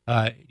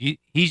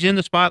 He's in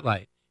the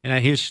spotlight,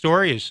 and his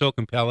story is so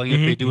compelling.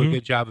 If they do a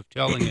good job of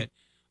telling it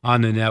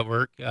on the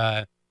network,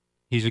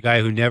 he's a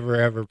guy who never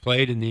ever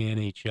played in the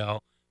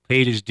NHL,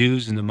 paid his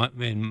dues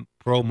in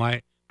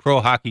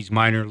pro hockey's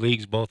minor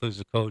leagues, both as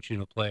a coach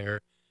and a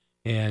player,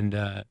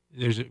 and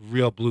there's a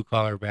real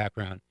blue-collar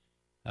background,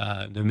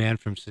 the man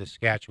from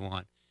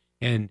Saskatchewan.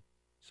 And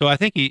so I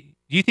think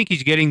do you think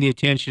he's getting the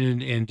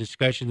attention and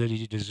discussion that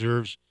he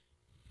deserves,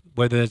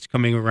 whether that's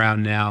coming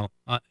around now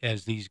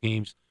as these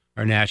games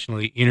are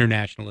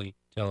internationally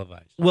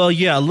televised? Well,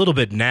 yeah, a little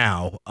bit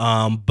now,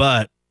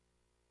 but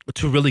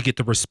to really get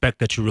the respect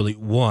that you really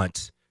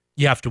want,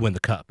 you have to win the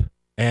cup.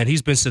 And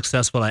he's been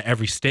successful at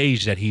every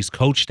stage that he's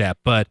coached at.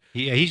 But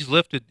he's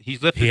lifted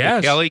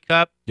the Kelly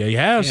Cup. Yeah, he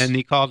has. And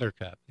the Calder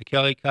Cup. The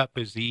Kelly Cup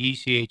is the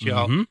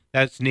ECHL.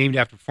 That's named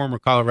after former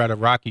Colorado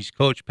Rockies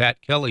coach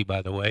Pat Kelly,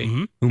 by the way,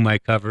 whom I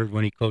covered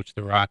when he coached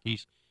the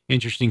Rockies.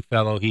 Interesting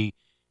fellow. He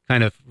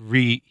kind of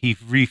he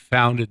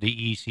refounded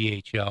the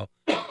ECHL,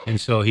 and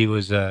so he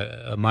was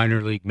a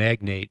minor league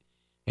magnate.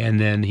 And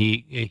then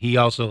he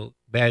also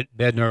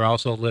Bednar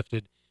also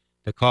lifted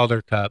the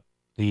Calder Cup,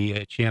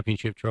 the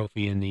championship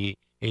trophy in the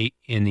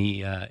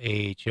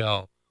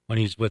AHL when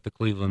he was with the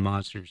Cleveland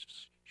Monsters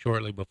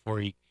shortly before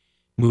he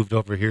moved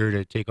over here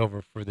to take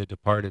over for the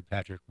departed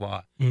Patrick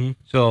Waugh. Mm-hmm.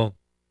 So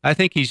I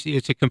think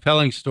it's a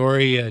compelling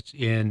story,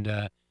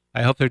 and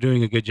I hope they're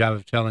doing a good job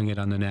of telling it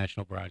on the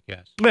national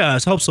broadcast. Yeah, I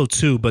hope so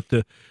too. But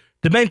the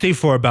main thing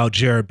about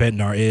Jared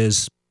Bednar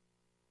is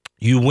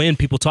you win,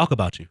 people talk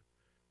about you.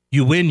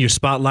 You win, your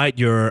spotlight,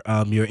 your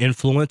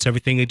influence,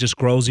 everything, it just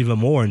grows even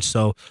more. And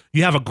so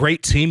you have a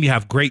great team, you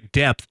have great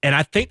depth. And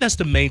I think that's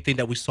the main thing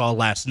that we saw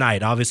last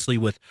night. Obviously,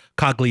 with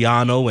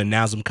Cogliano and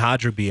Nazem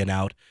Kadri being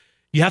out,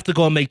 you have to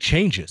go and make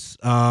changes.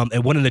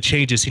 And one of the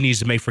changes he needs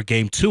to make for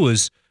game 2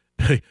 is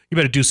you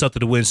better do something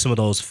to win some of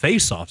those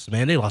faceoffs,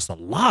 man. They lost a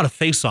lot of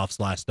faceoffs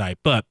last night.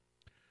 But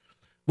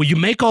when you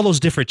make all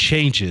those different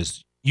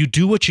changes, you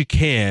do what you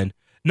can.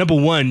 Number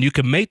one, you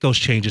can make those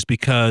changes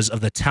because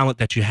of the talent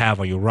that you have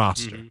on your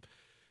roster. Mm-hmm.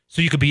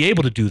 So you could be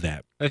able to do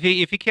that.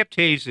 If he kept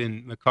Taves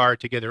and McCarr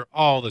together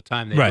all the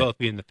time, they'd both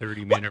be in the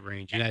 30-minute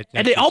range.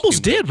 And they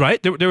almost did,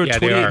 right? They were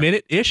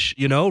 28-minute-ish,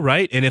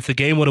 right? And if the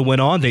game would have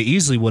went on, they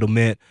easily would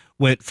have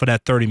went for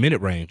that 30-minute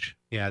range.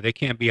 Yeah, they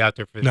can't be out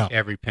there for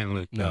every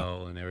penalty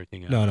goal and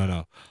everything else.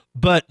 No.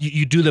 But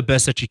you do the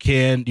best that you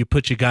can. You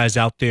put your guys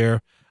out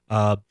there.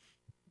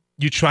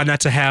 You try not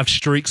to have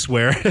streaks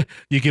where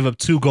you give up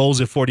 2 goals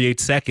in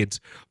 48 seconds.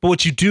 But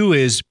what you do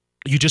is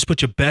you just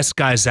put your best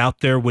guys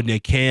out there when they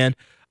can.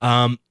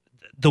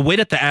 The way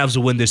that the Avs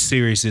will win this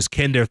series is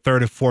can their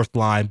third and fourth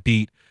line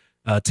beat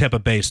Tampa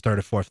Bay's third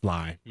and fourth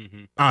line,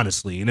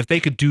 honestly. And if they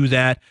could do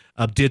that,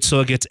 did so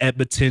against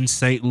Edmonton,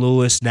 St.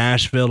 Louis,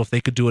 Nashville, if they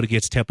could do it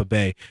against Tampa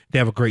Bay, they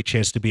have a great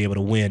chance to be able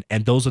to win.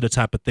 And those are the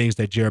type of things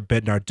that Jared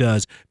Bednar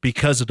does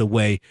because of the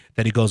way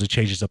that he goes and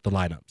changes up the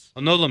lineups.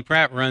 Well, Nolan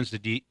Pratt runs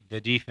the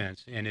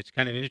defense, and it's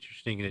kind of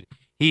interesting that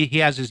he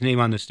has his name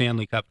on the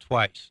Stanley Cup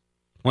twice.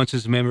 Once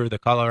as a member of the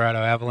Colorado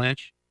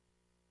Avalanche,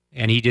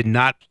 and he did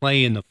not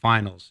play in the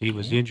finals. He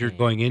was injured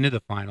going into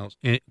the playoffs,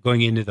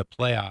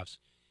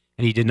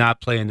 and he did not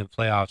play in the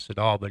playoffs at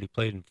all, but he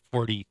played in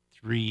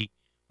 43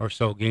 or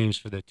so games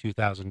for the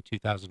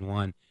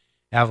 2000-2001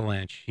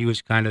 Avalanche. He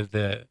was kind of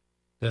the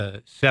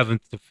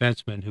seventh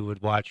defenseman who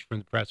would watch from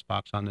the press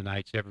box on the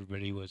nights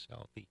everybody was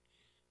healthy.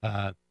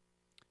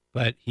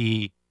 But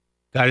he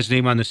got his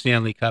name on the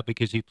Stanley Cup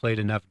because he played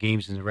enough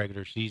games in the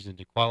regular season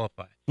to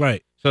qualify.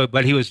 Right. So,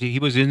 but he was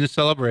in the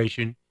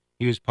celebration.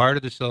 He was part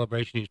of the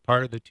celebration. He was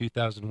part of the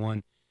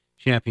 2001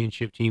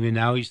 championship team, and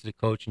now he's the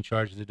coach in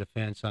charge of the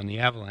defense on the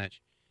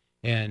Avalanche.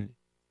 And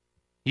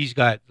he's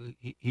got.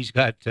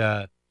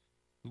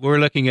 We're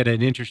looking at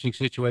an interesting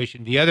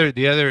situation. The other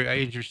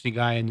interesting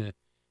guy in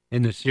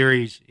the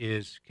series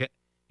is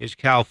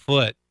Cal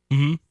Foote,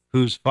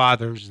 whose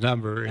father's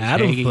number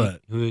is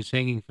who is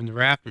hanging from the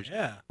rafters.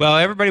 Yeah. Well,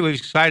 everybody was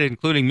excited,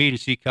 including me, to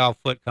see Cal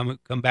Foote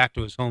come back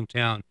to his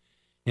hometown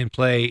and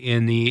play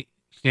in the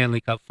Stanley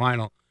Cup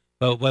Final.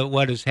 But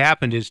what has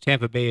happened is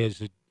Tampa Bay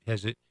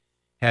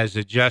has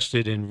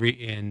adjusted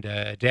and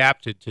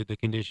adapted to the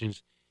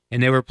conditions,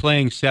 and they were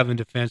playing 7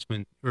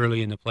 defensemen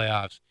early in the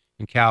playoffs,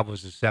 and Cal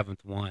was the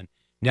 7th one.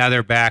 Now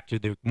they're back to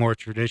the more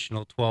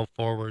traditional 12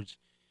 forwards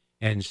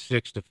and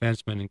 6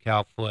 defensemen, and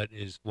Cal Foote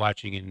is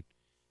watching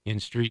in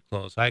street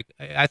clothes. I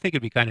think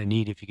it'd be kind of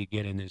neat if you could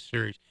get in this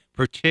series,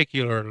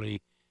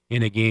 particularly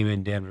in a game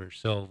in Denver.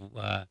 So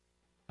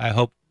I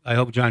hope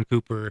Jon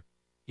Cooper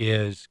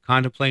is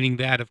contemplating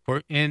that, of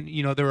course. And,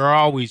 there are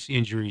always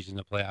injuries in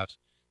the playoffs.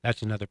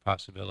 That's another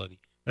possibility.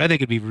 But I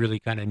think it'd be really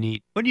kind of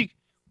neat.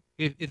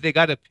 If they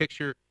got a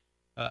picture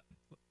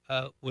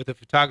with a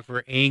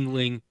photographer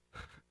angling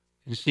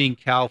and seeing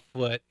Cal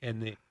Foote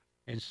and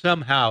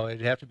somehow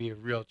it'd have to be a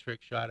real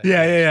trick shot.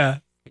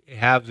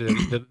 Have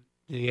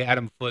the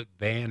Adam Foote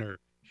banner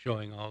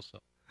showing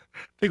also. I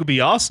think it would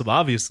be awesome,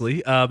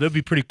 obviously. It'd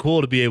be pretty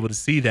cool to be able to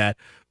see that.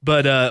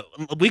 But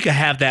we could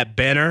have that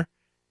banner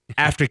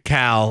after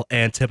Cal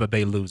and Tampa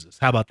Bay loses.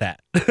 How about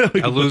that?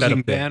 A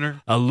losing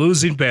banner? A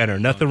losing banner.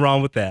 Nothing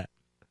wrong with that.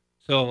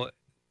 So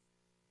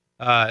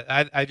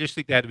I just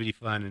think that'd be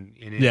fun and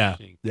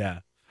interesting. Yeah.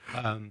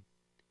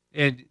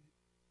 And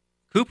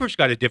Cooper's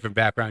got a different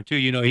background too.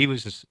 He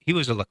was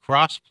a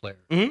lacrosse player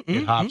at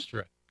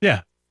Hofstra.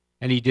 Yeah.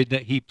 And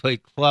he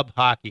played club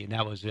hockey, and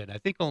that was it. I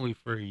think only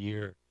for a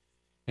year.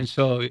 And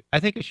so I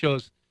think it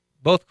shows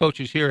both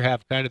coaches here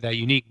have kind of that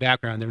unique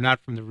background. They're not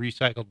from the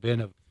recycled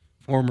bin of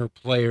former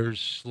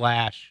players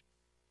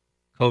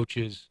 /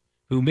 coaches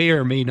who may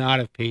or may not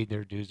have paid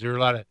their dues. There are a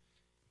lot of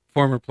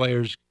former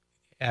players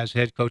as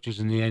head coaches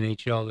in the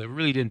NHL that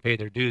really didn't pay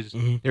their dues.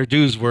 Their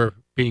dues were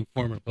being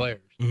former players.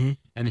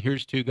 And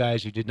here's 2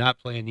 guys who did not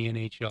play in the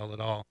NHL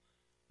at all.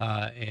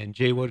 And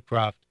Jay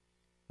Woodcroft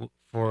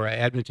for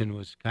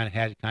Edmonton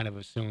had kind of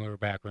a similar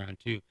background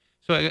too.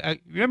 So I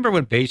remember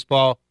when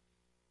baseball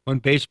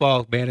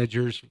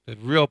managers, the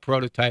real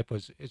prototype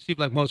it seemed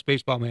like most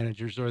baseball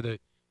managers or the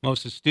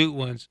most astute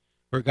ones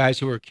were guys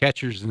who were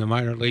catchers in the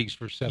minor leagues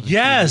for 17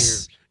 yes.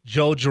 years.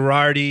 Joe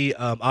Girardi,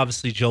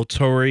 obviously Joe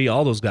Torre,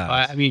 all those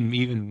guys. I mean,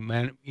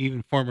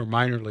 even former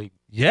minor league.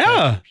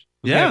 Yeah,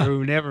 catchers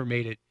who never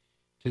made it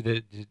to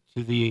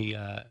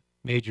the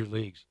major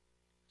leagues.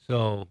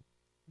 So,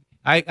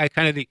 I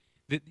kind of think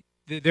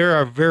there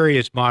are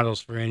various models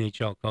for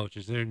NHL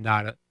coaches.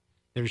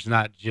 There's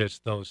not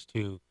just those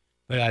two.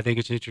 But I think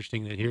it's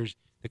interesting that here's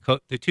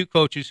the two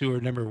coaches who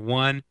are number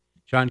one.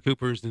 Jon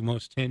Cooper is the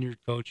most tenured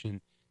coach in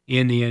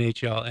the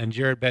NHL, and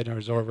Jared Bednar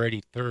is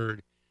already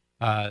third.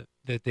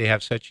 That they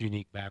have such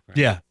unique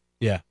backgrounds.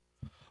 Yeah.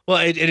 Well,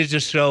 it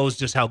just shows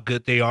just how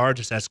good they are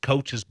just as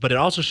coaches, but it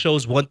also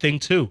shows one thing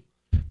too.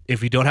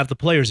 If you don't have the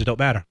players, it don't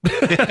matter.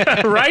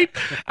 Right?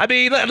 I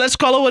mean, let's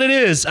call it what it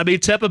is. I mean,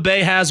 Tampa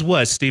Bay has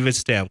what? Steven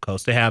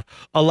Stamkos. They have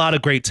a lot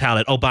of great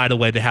talent. Oh, by the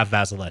way, they have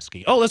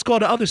Vailevskiy. Oh, let's go on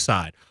the other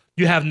side.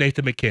 You have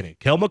Nathan McKinnon,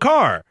 Kel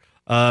McCarr,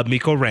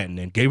 Mikko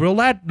Rantanen, Gabriel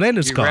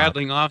Landeskog. You're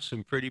rattling off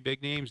some pretty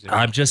big names there.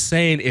 I'm just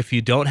saying, if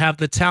you don't have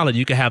the talent,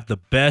 you can have the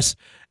best.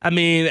 I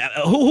mean,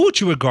 who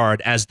would you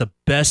regard as the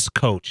best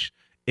coach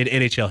in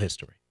NHL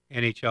history?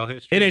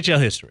 NHL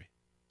history?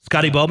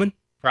 Scotty Bowman?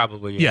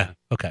 Probably, yeah.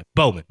 Okay,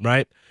 Bowman,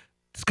 right?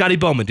 Scotty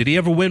Bowman, did he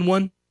ever win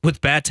one with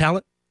bad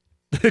talent?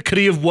 Could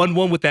he have won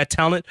one with that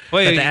talent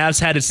that the Avs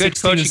had in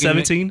 16 and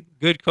 17?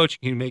 Good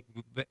coaching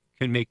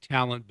can make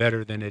talent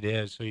better than it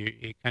is, so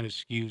it kind of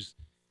skews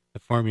the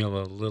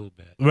formula a little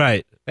bit.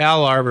 Right.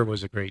 Al Arbour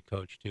was a great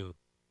coach, too.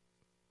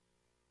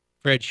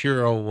 Fred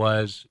Shuro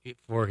was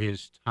for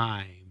his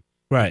time.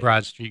 Right.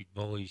 Broad Street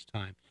Bullies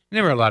time. And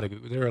there were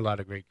a lot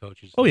of great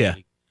coaches. Oh, yeah.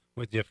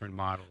 With different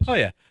models. Oh,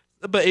 yeah.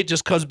 But it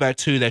just comes back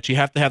to that you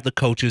have to have the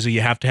coaches and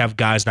you have to have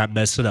guys not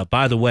mess it up.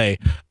 By the way,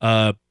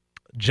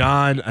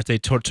 Jon, I say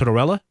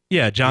Tortorella?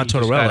 Yeah, Jon Tortorella.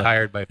 Just got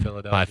hired by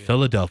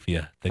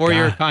Philadelphia.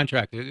 4-year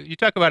contract. You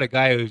talk about a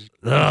guy who's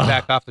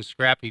back off the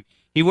scrap heap.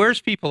 He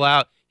wears people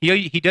out.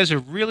 He does a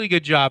really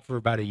good job for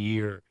about a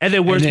year. And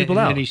then wears people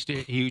out. And he's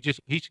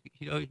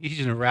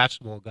an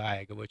irascible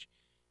guy, which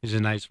is a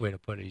nice way to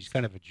put it. He's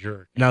kind of a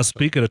jerk. Now,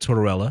 speaking of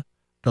Tortorella,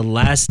 the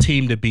last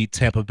team to beat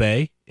Tampa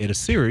Bay in a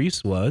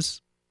series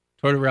was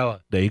Tortorella.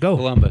 There you go.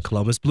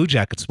 Columbus Blue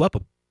Jackets swept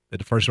them in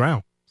the first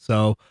round.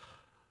 So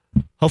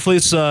hopefully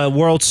it's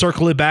world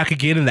circling back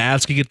again and the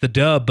Avs can get the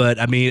dub. But,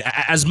 I mean,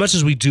 as much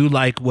as we do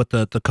like what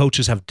the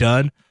coaches have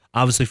done,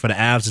 obviously for the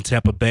Avs and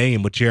Tampa Bay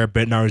and what Jared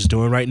Bednar is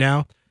doing right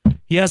now,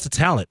 he has the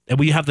talent. And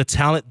when you have the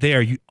talent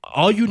there,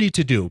 all you need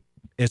to do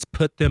is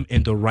put them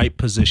in the right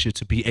position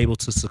to be able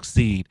to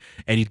succeed.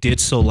 And he did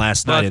so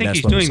last night. I think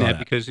he's doing that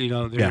because,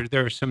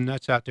 there are some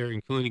nuts out there,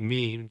 including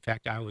me. In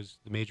fact, I was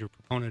the major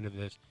proponent of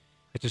this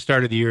at the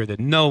start of the year, that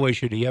no way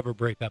should he ever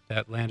break up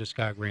that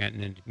Landeskog,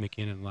 Rantanen, and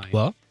McKinnon line.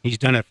 Well, he's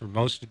done it for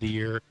most of the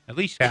year, at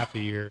least half the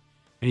year,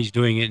 and he's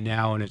doing it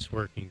now, and it's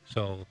working.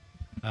 So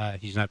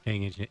he's not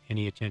paying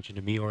any attention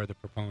to me or the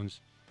proponents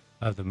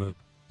of the move.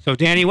 So,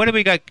 Danny, what have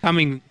we got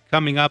coming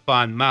up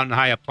on Mountain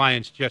High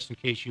Appliance, just in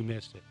case you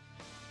missed it?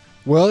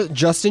 Well,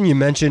 Justin, you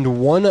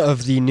mentioned one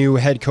of the new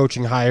head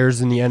coaching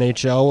hires in the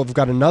NHL. I've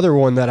got another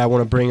one that I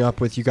want to bring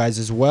up with you guys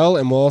as well,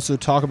 and we'll also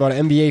talk about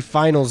NBA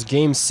Finals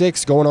Game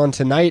 6 going on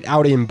tonight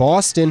out in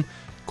Boston.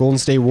 Golden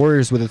State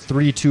Warriors with a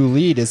 3-2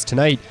 lead is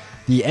tonight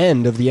the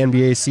end of the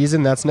NBA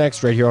season. That's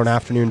next right here on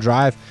Afternoon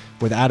Drive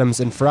with Adams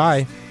and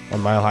Fry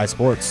on Mile High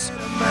Sports.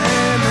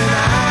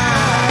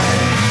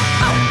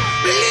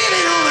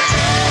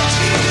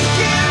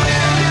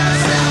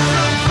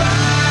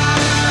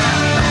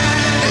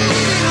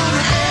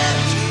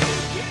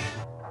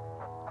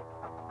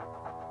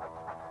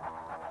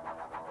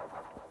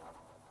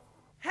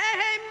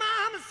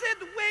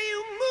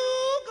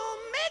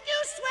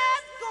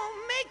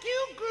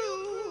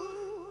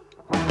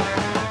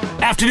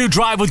 Afternoon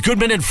Drive with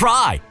Goodman and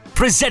Fry,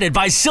 presented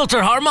by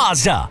Silterhar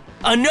Mazda.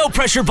 A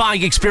no-pressure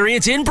buying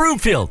experience in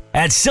Broomfield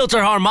at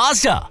Silterhar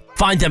Mazda.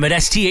 Find them at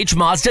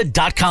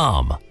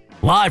sthmazda.com.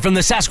 Live from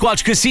the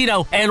Sasquatch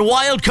Casino and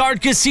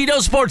Wildcard Casino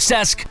Sports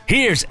Desk,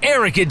 here's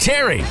Eric and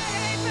Terry.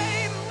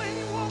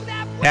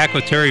 Back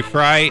with Terry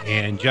Fry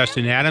and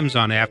Justin Adams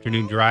on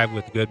Afternoon Drive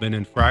with Goodman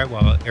and Fry,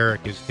 while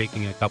Eric is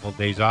taking a couple of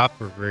days off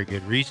for very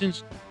good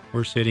reasons.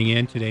 We're sitting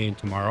in today and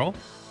tomorrow.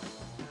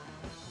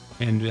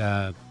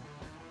 And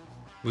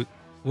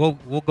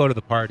we'll go to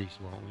the parties,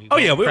 won't we? Oh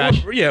yeah,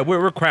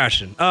 we're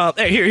crashing.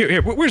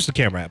 Here. Where's the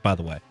camera at, by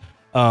the way?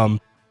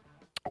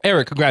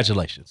 Eric,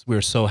 congratulations.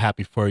 We're so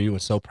happy for you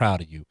and so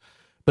proud of you.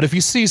 But if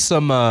you see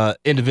some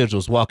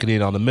individuals walking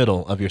in on the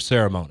middle of your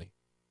ceremony,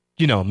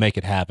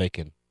 making havoc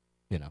and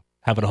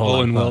having a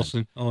whole lot of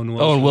fun.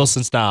 Owen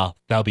Wilson style.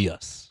 That'll be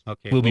us.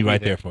 Okay, we'll be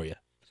right there for you.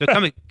 So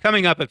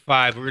coming up at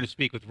 5, we're going to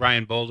speak with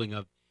Ryan Boulding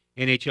of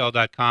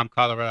NHL.com,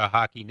 Colorado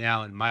Hockey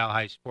Now, and Mile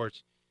High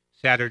Sports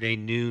Saturday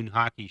noon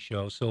hockey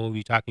show. So we'll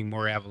be talking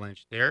more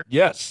Avalanche there.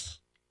 Yes.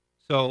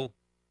 So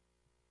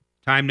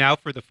time now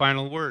for the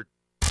final word.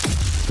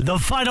 The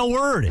final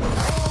word.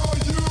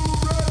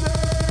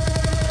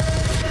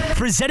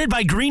 presented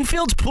by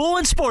Greenfield's Pool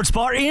and Sports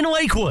Bar in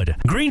Lakewood.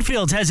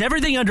 Greenfield's has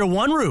everything under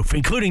one roof,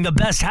 including the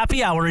best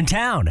happy hour in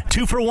town.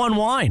 2-for-1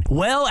 wine,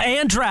 well,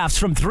 and drafts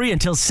from 3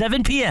 until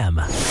 7 p.m.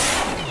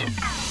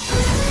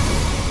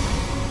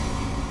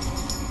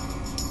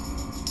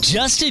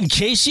 Just in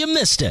case you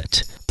missed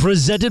it.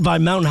 Presented by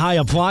Mountain High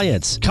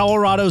Appliance,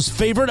 Colorado's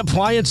favorite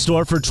appliance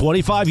store for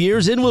 25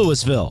 years in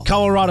Louisville,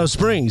 Colorado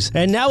Springs,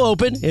 and now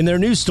open in their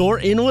new store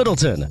in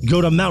Littleton.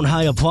 Go to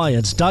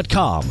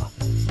mountainhighappliance.com.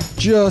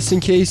 Just in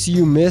case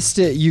you missed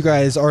it, you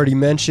guys already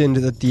mentioned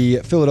that the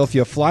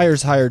Philadelphia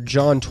Flyers hired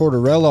Jon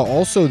Tortorella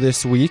also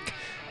this week.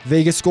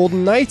 Vegas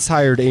Golden Knights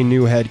hired a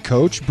new head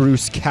coach,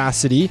 Bruce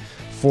Cassidy,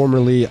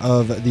 formerly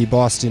of the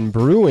Boston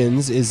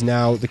Bruins, is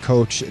now the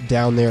coach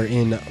down there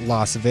in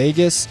Las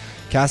Vegas.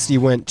 Cassidy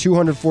went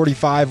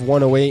 245,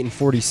 108, and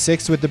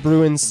 46 with the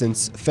Bruins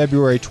since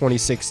February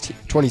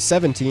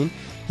 2017.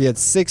 He had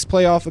 6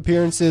 playoff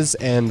appearances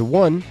and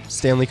 1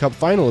 Stanley Cup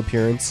Final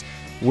appearance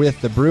with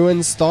the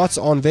Bruins. Thoughts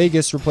on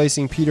Vegas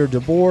replacing Peter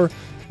DeBoer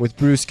with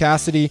Bruce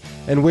Cassidy,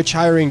 and which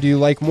hiring do you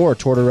like more,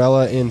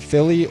 Tortorella in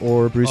Philly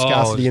or Bruce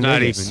Cassidy in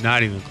Vegas?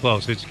 Not even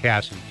close. It's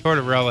Cassidy.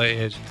 Tortorella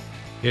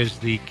is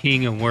the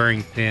king of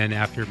wearing thin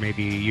after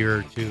maybe a year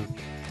or two.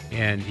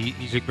 And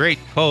he's a great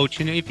coach.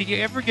 And if you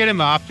ever get him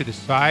off to the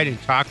side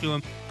and talk to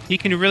him, he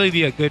can really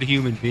be a good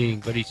human being.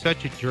 But he's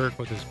such a jerk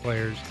with his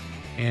players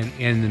and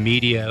the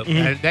media.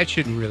 That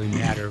shouldn't really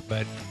matter,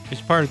 but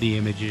it's part of the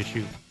image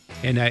issue.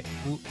 And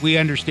we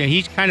understand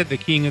he's kind of the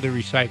king of the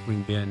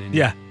recycling bin. And,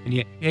 yeah.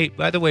 And hey,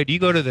 by the way, do you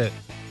go to the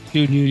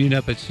student union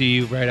up at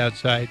CU right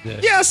outside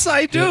the... Yes,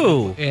 I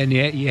do. And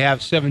you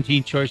have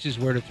 17 choices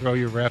where to throw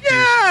your refuse?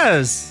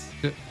 Yes.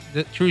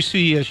 The true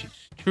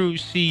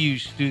CU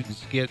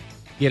students get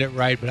it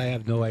right, but I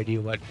have no idea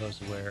what goes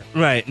where.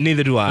 Right,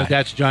 neither do I. But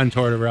that's Jon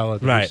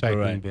Tortorella, the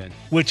recycling bin.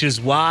 Which is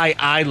why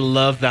I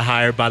love the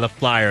hire by the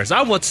Flyers.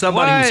 I want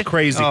somebody who's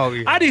crazy. Oh,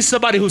 yeah. I need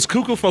somebody who's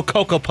cuckoo for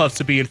Cocoa Puffs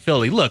to be in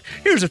Philly. Look,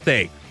 here's the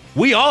thing.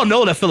 We all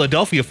know that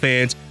Philadelphia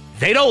fans,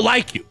 they don't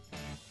like you.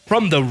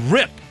 From the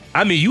rip.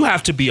 I mean, you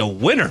have to be a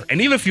winner.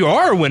 And even if you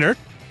are a winner,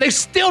 they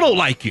still don't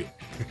like you.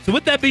 So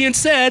with that being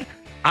said,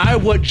 I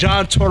want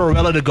Jon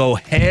Tortorella to go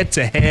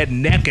head-to-head,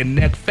 neck and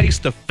neck,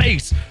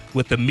 face-to-face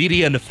with the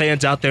media and the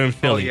fans out there in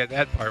Philly. Oh, yeah,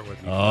 that part would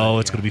be fun. Oh,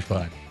 it's going to be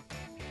fun.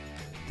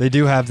 They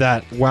do have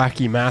that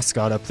wacky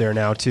mascot up there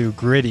now, too,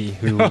 Gritty,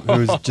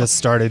 who's just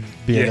started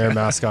being their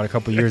mascot a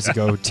couple years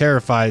ago.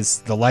 Terrifies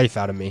the life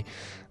out of me.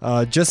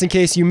 Just in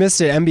case you missed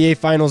it, NBA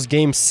Finals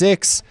Game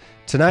 6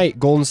 tonight,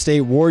 Golden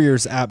State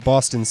Warriors at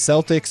Boston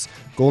Celtics.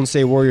 Golden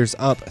State Warriors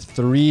up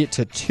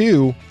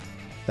 3-2.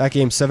 That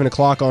game 7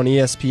 o'clock on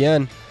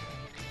ESPN.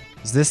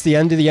 Is this the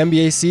end of the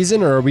NBA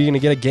season, or are we going to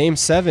get a Game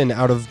 7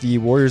 out of the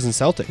Warriors and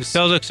Celtics? The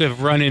Celtics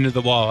have run into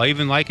the wall. I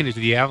even liken it to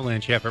the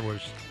Avalanche effort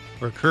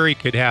where Curry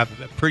could have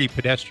a pretty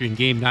pedestrian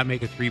game, not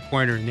make a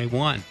three-pointer, and they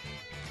won.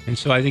 And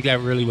so I think that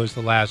really was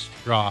the last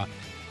straw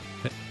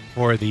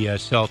for the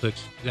Celtics.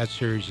 That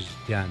series is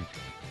done.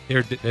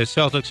 The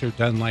Celtics are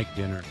done like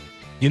dinner.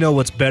 You know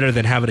what's better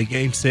than having a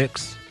Game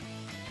 6?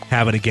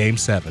 Having a Game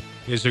 7.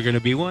 Is there going to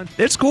be one?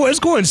 It's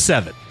going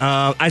 7.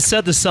 I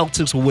said the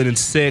Celtics will win in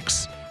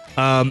 6.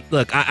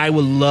 Look, I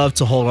would love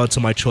to hold on to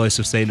my choice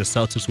of saying the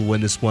Celtics will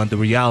win this one. The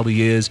reality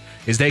is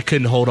they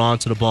couldn't hold on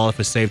to the ball if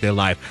it saved their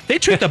life. They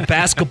treat the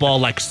basketball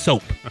like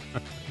soap.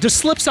 Just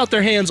slips out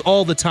their hands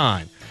all the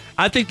time.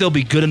 I think they'll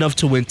be good enough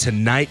to win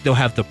tonight. They'll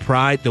have the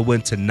pride to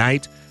win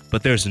tonight,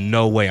 but there's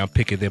no way I'm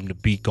picking them to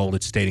beat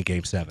Golden State in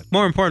Game 7.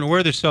 More important,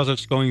 where are the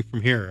Celtics going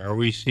from here? Are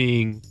we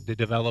seeing the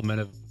development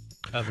of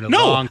a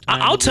long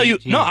time? I'll tell you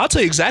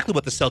exactly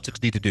what the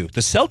Celtics need to do.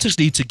 The Celtics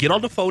need to get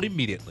on the phone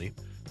immediately,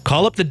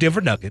 call up the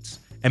Denver Nuggets,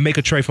 and make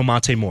a trade for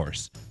Monte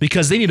Morris,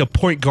 because they need a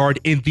point guard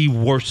in the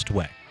worst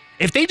way.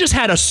 If they just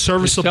had a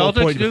serviceable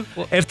point guard,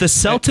 if the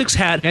Celtics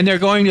had... And they're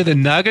going to the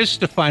Nuggets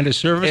to find a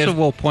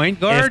serviceable point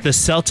guard? If the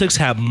Celtics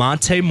have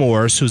Monte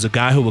Morris, who's a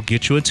guy who will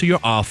get you into your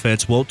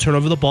offense, won't turn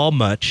over the ball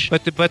much.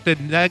 But the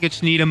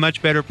Nuggets need a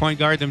much better point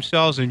guard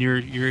themselves, and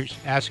you're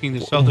asking the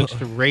Celtics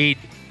to raid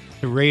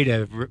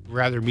a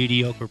rather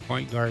mediocre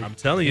point guard. I'm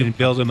telling you. And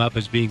build him up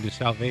as being the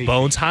salvation.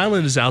 Bones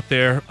Highland is out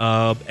there,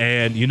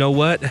 and you know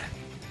what?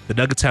 The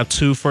Nuggets have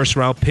 2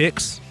 first-round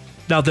picks.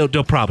 Now,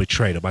 they'll probably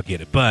trade him, I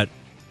get it. But,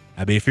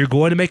 I mean, if you're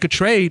going to make a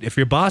trade, if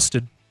you're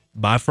Boston,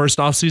 my first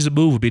offseason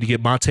move would be to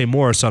get Monte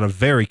Morris on a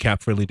very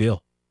cap-friendly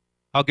deal.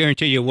 I'll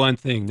guarantee you one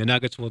thing. The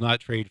Nuggets will not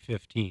trade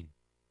 15.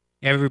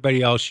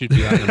 Everybody else should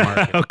be on the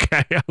market.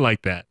 Okay, I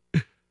like that.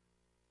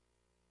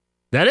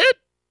 That it?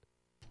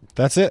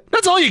 That's it.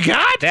 That's all you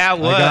got? That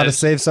was. I got to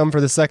save some for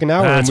the second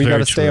hour, and we got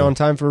to stay on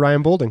time for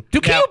Ryan Boulding.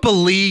 Can you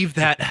believe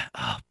that?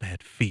 Oh, man,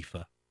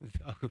 FIFA.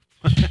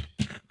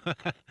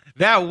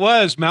 That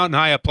was Mountain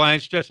High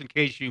Appliance, just in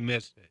case you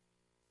missed it.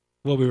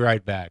 We'll be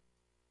right back.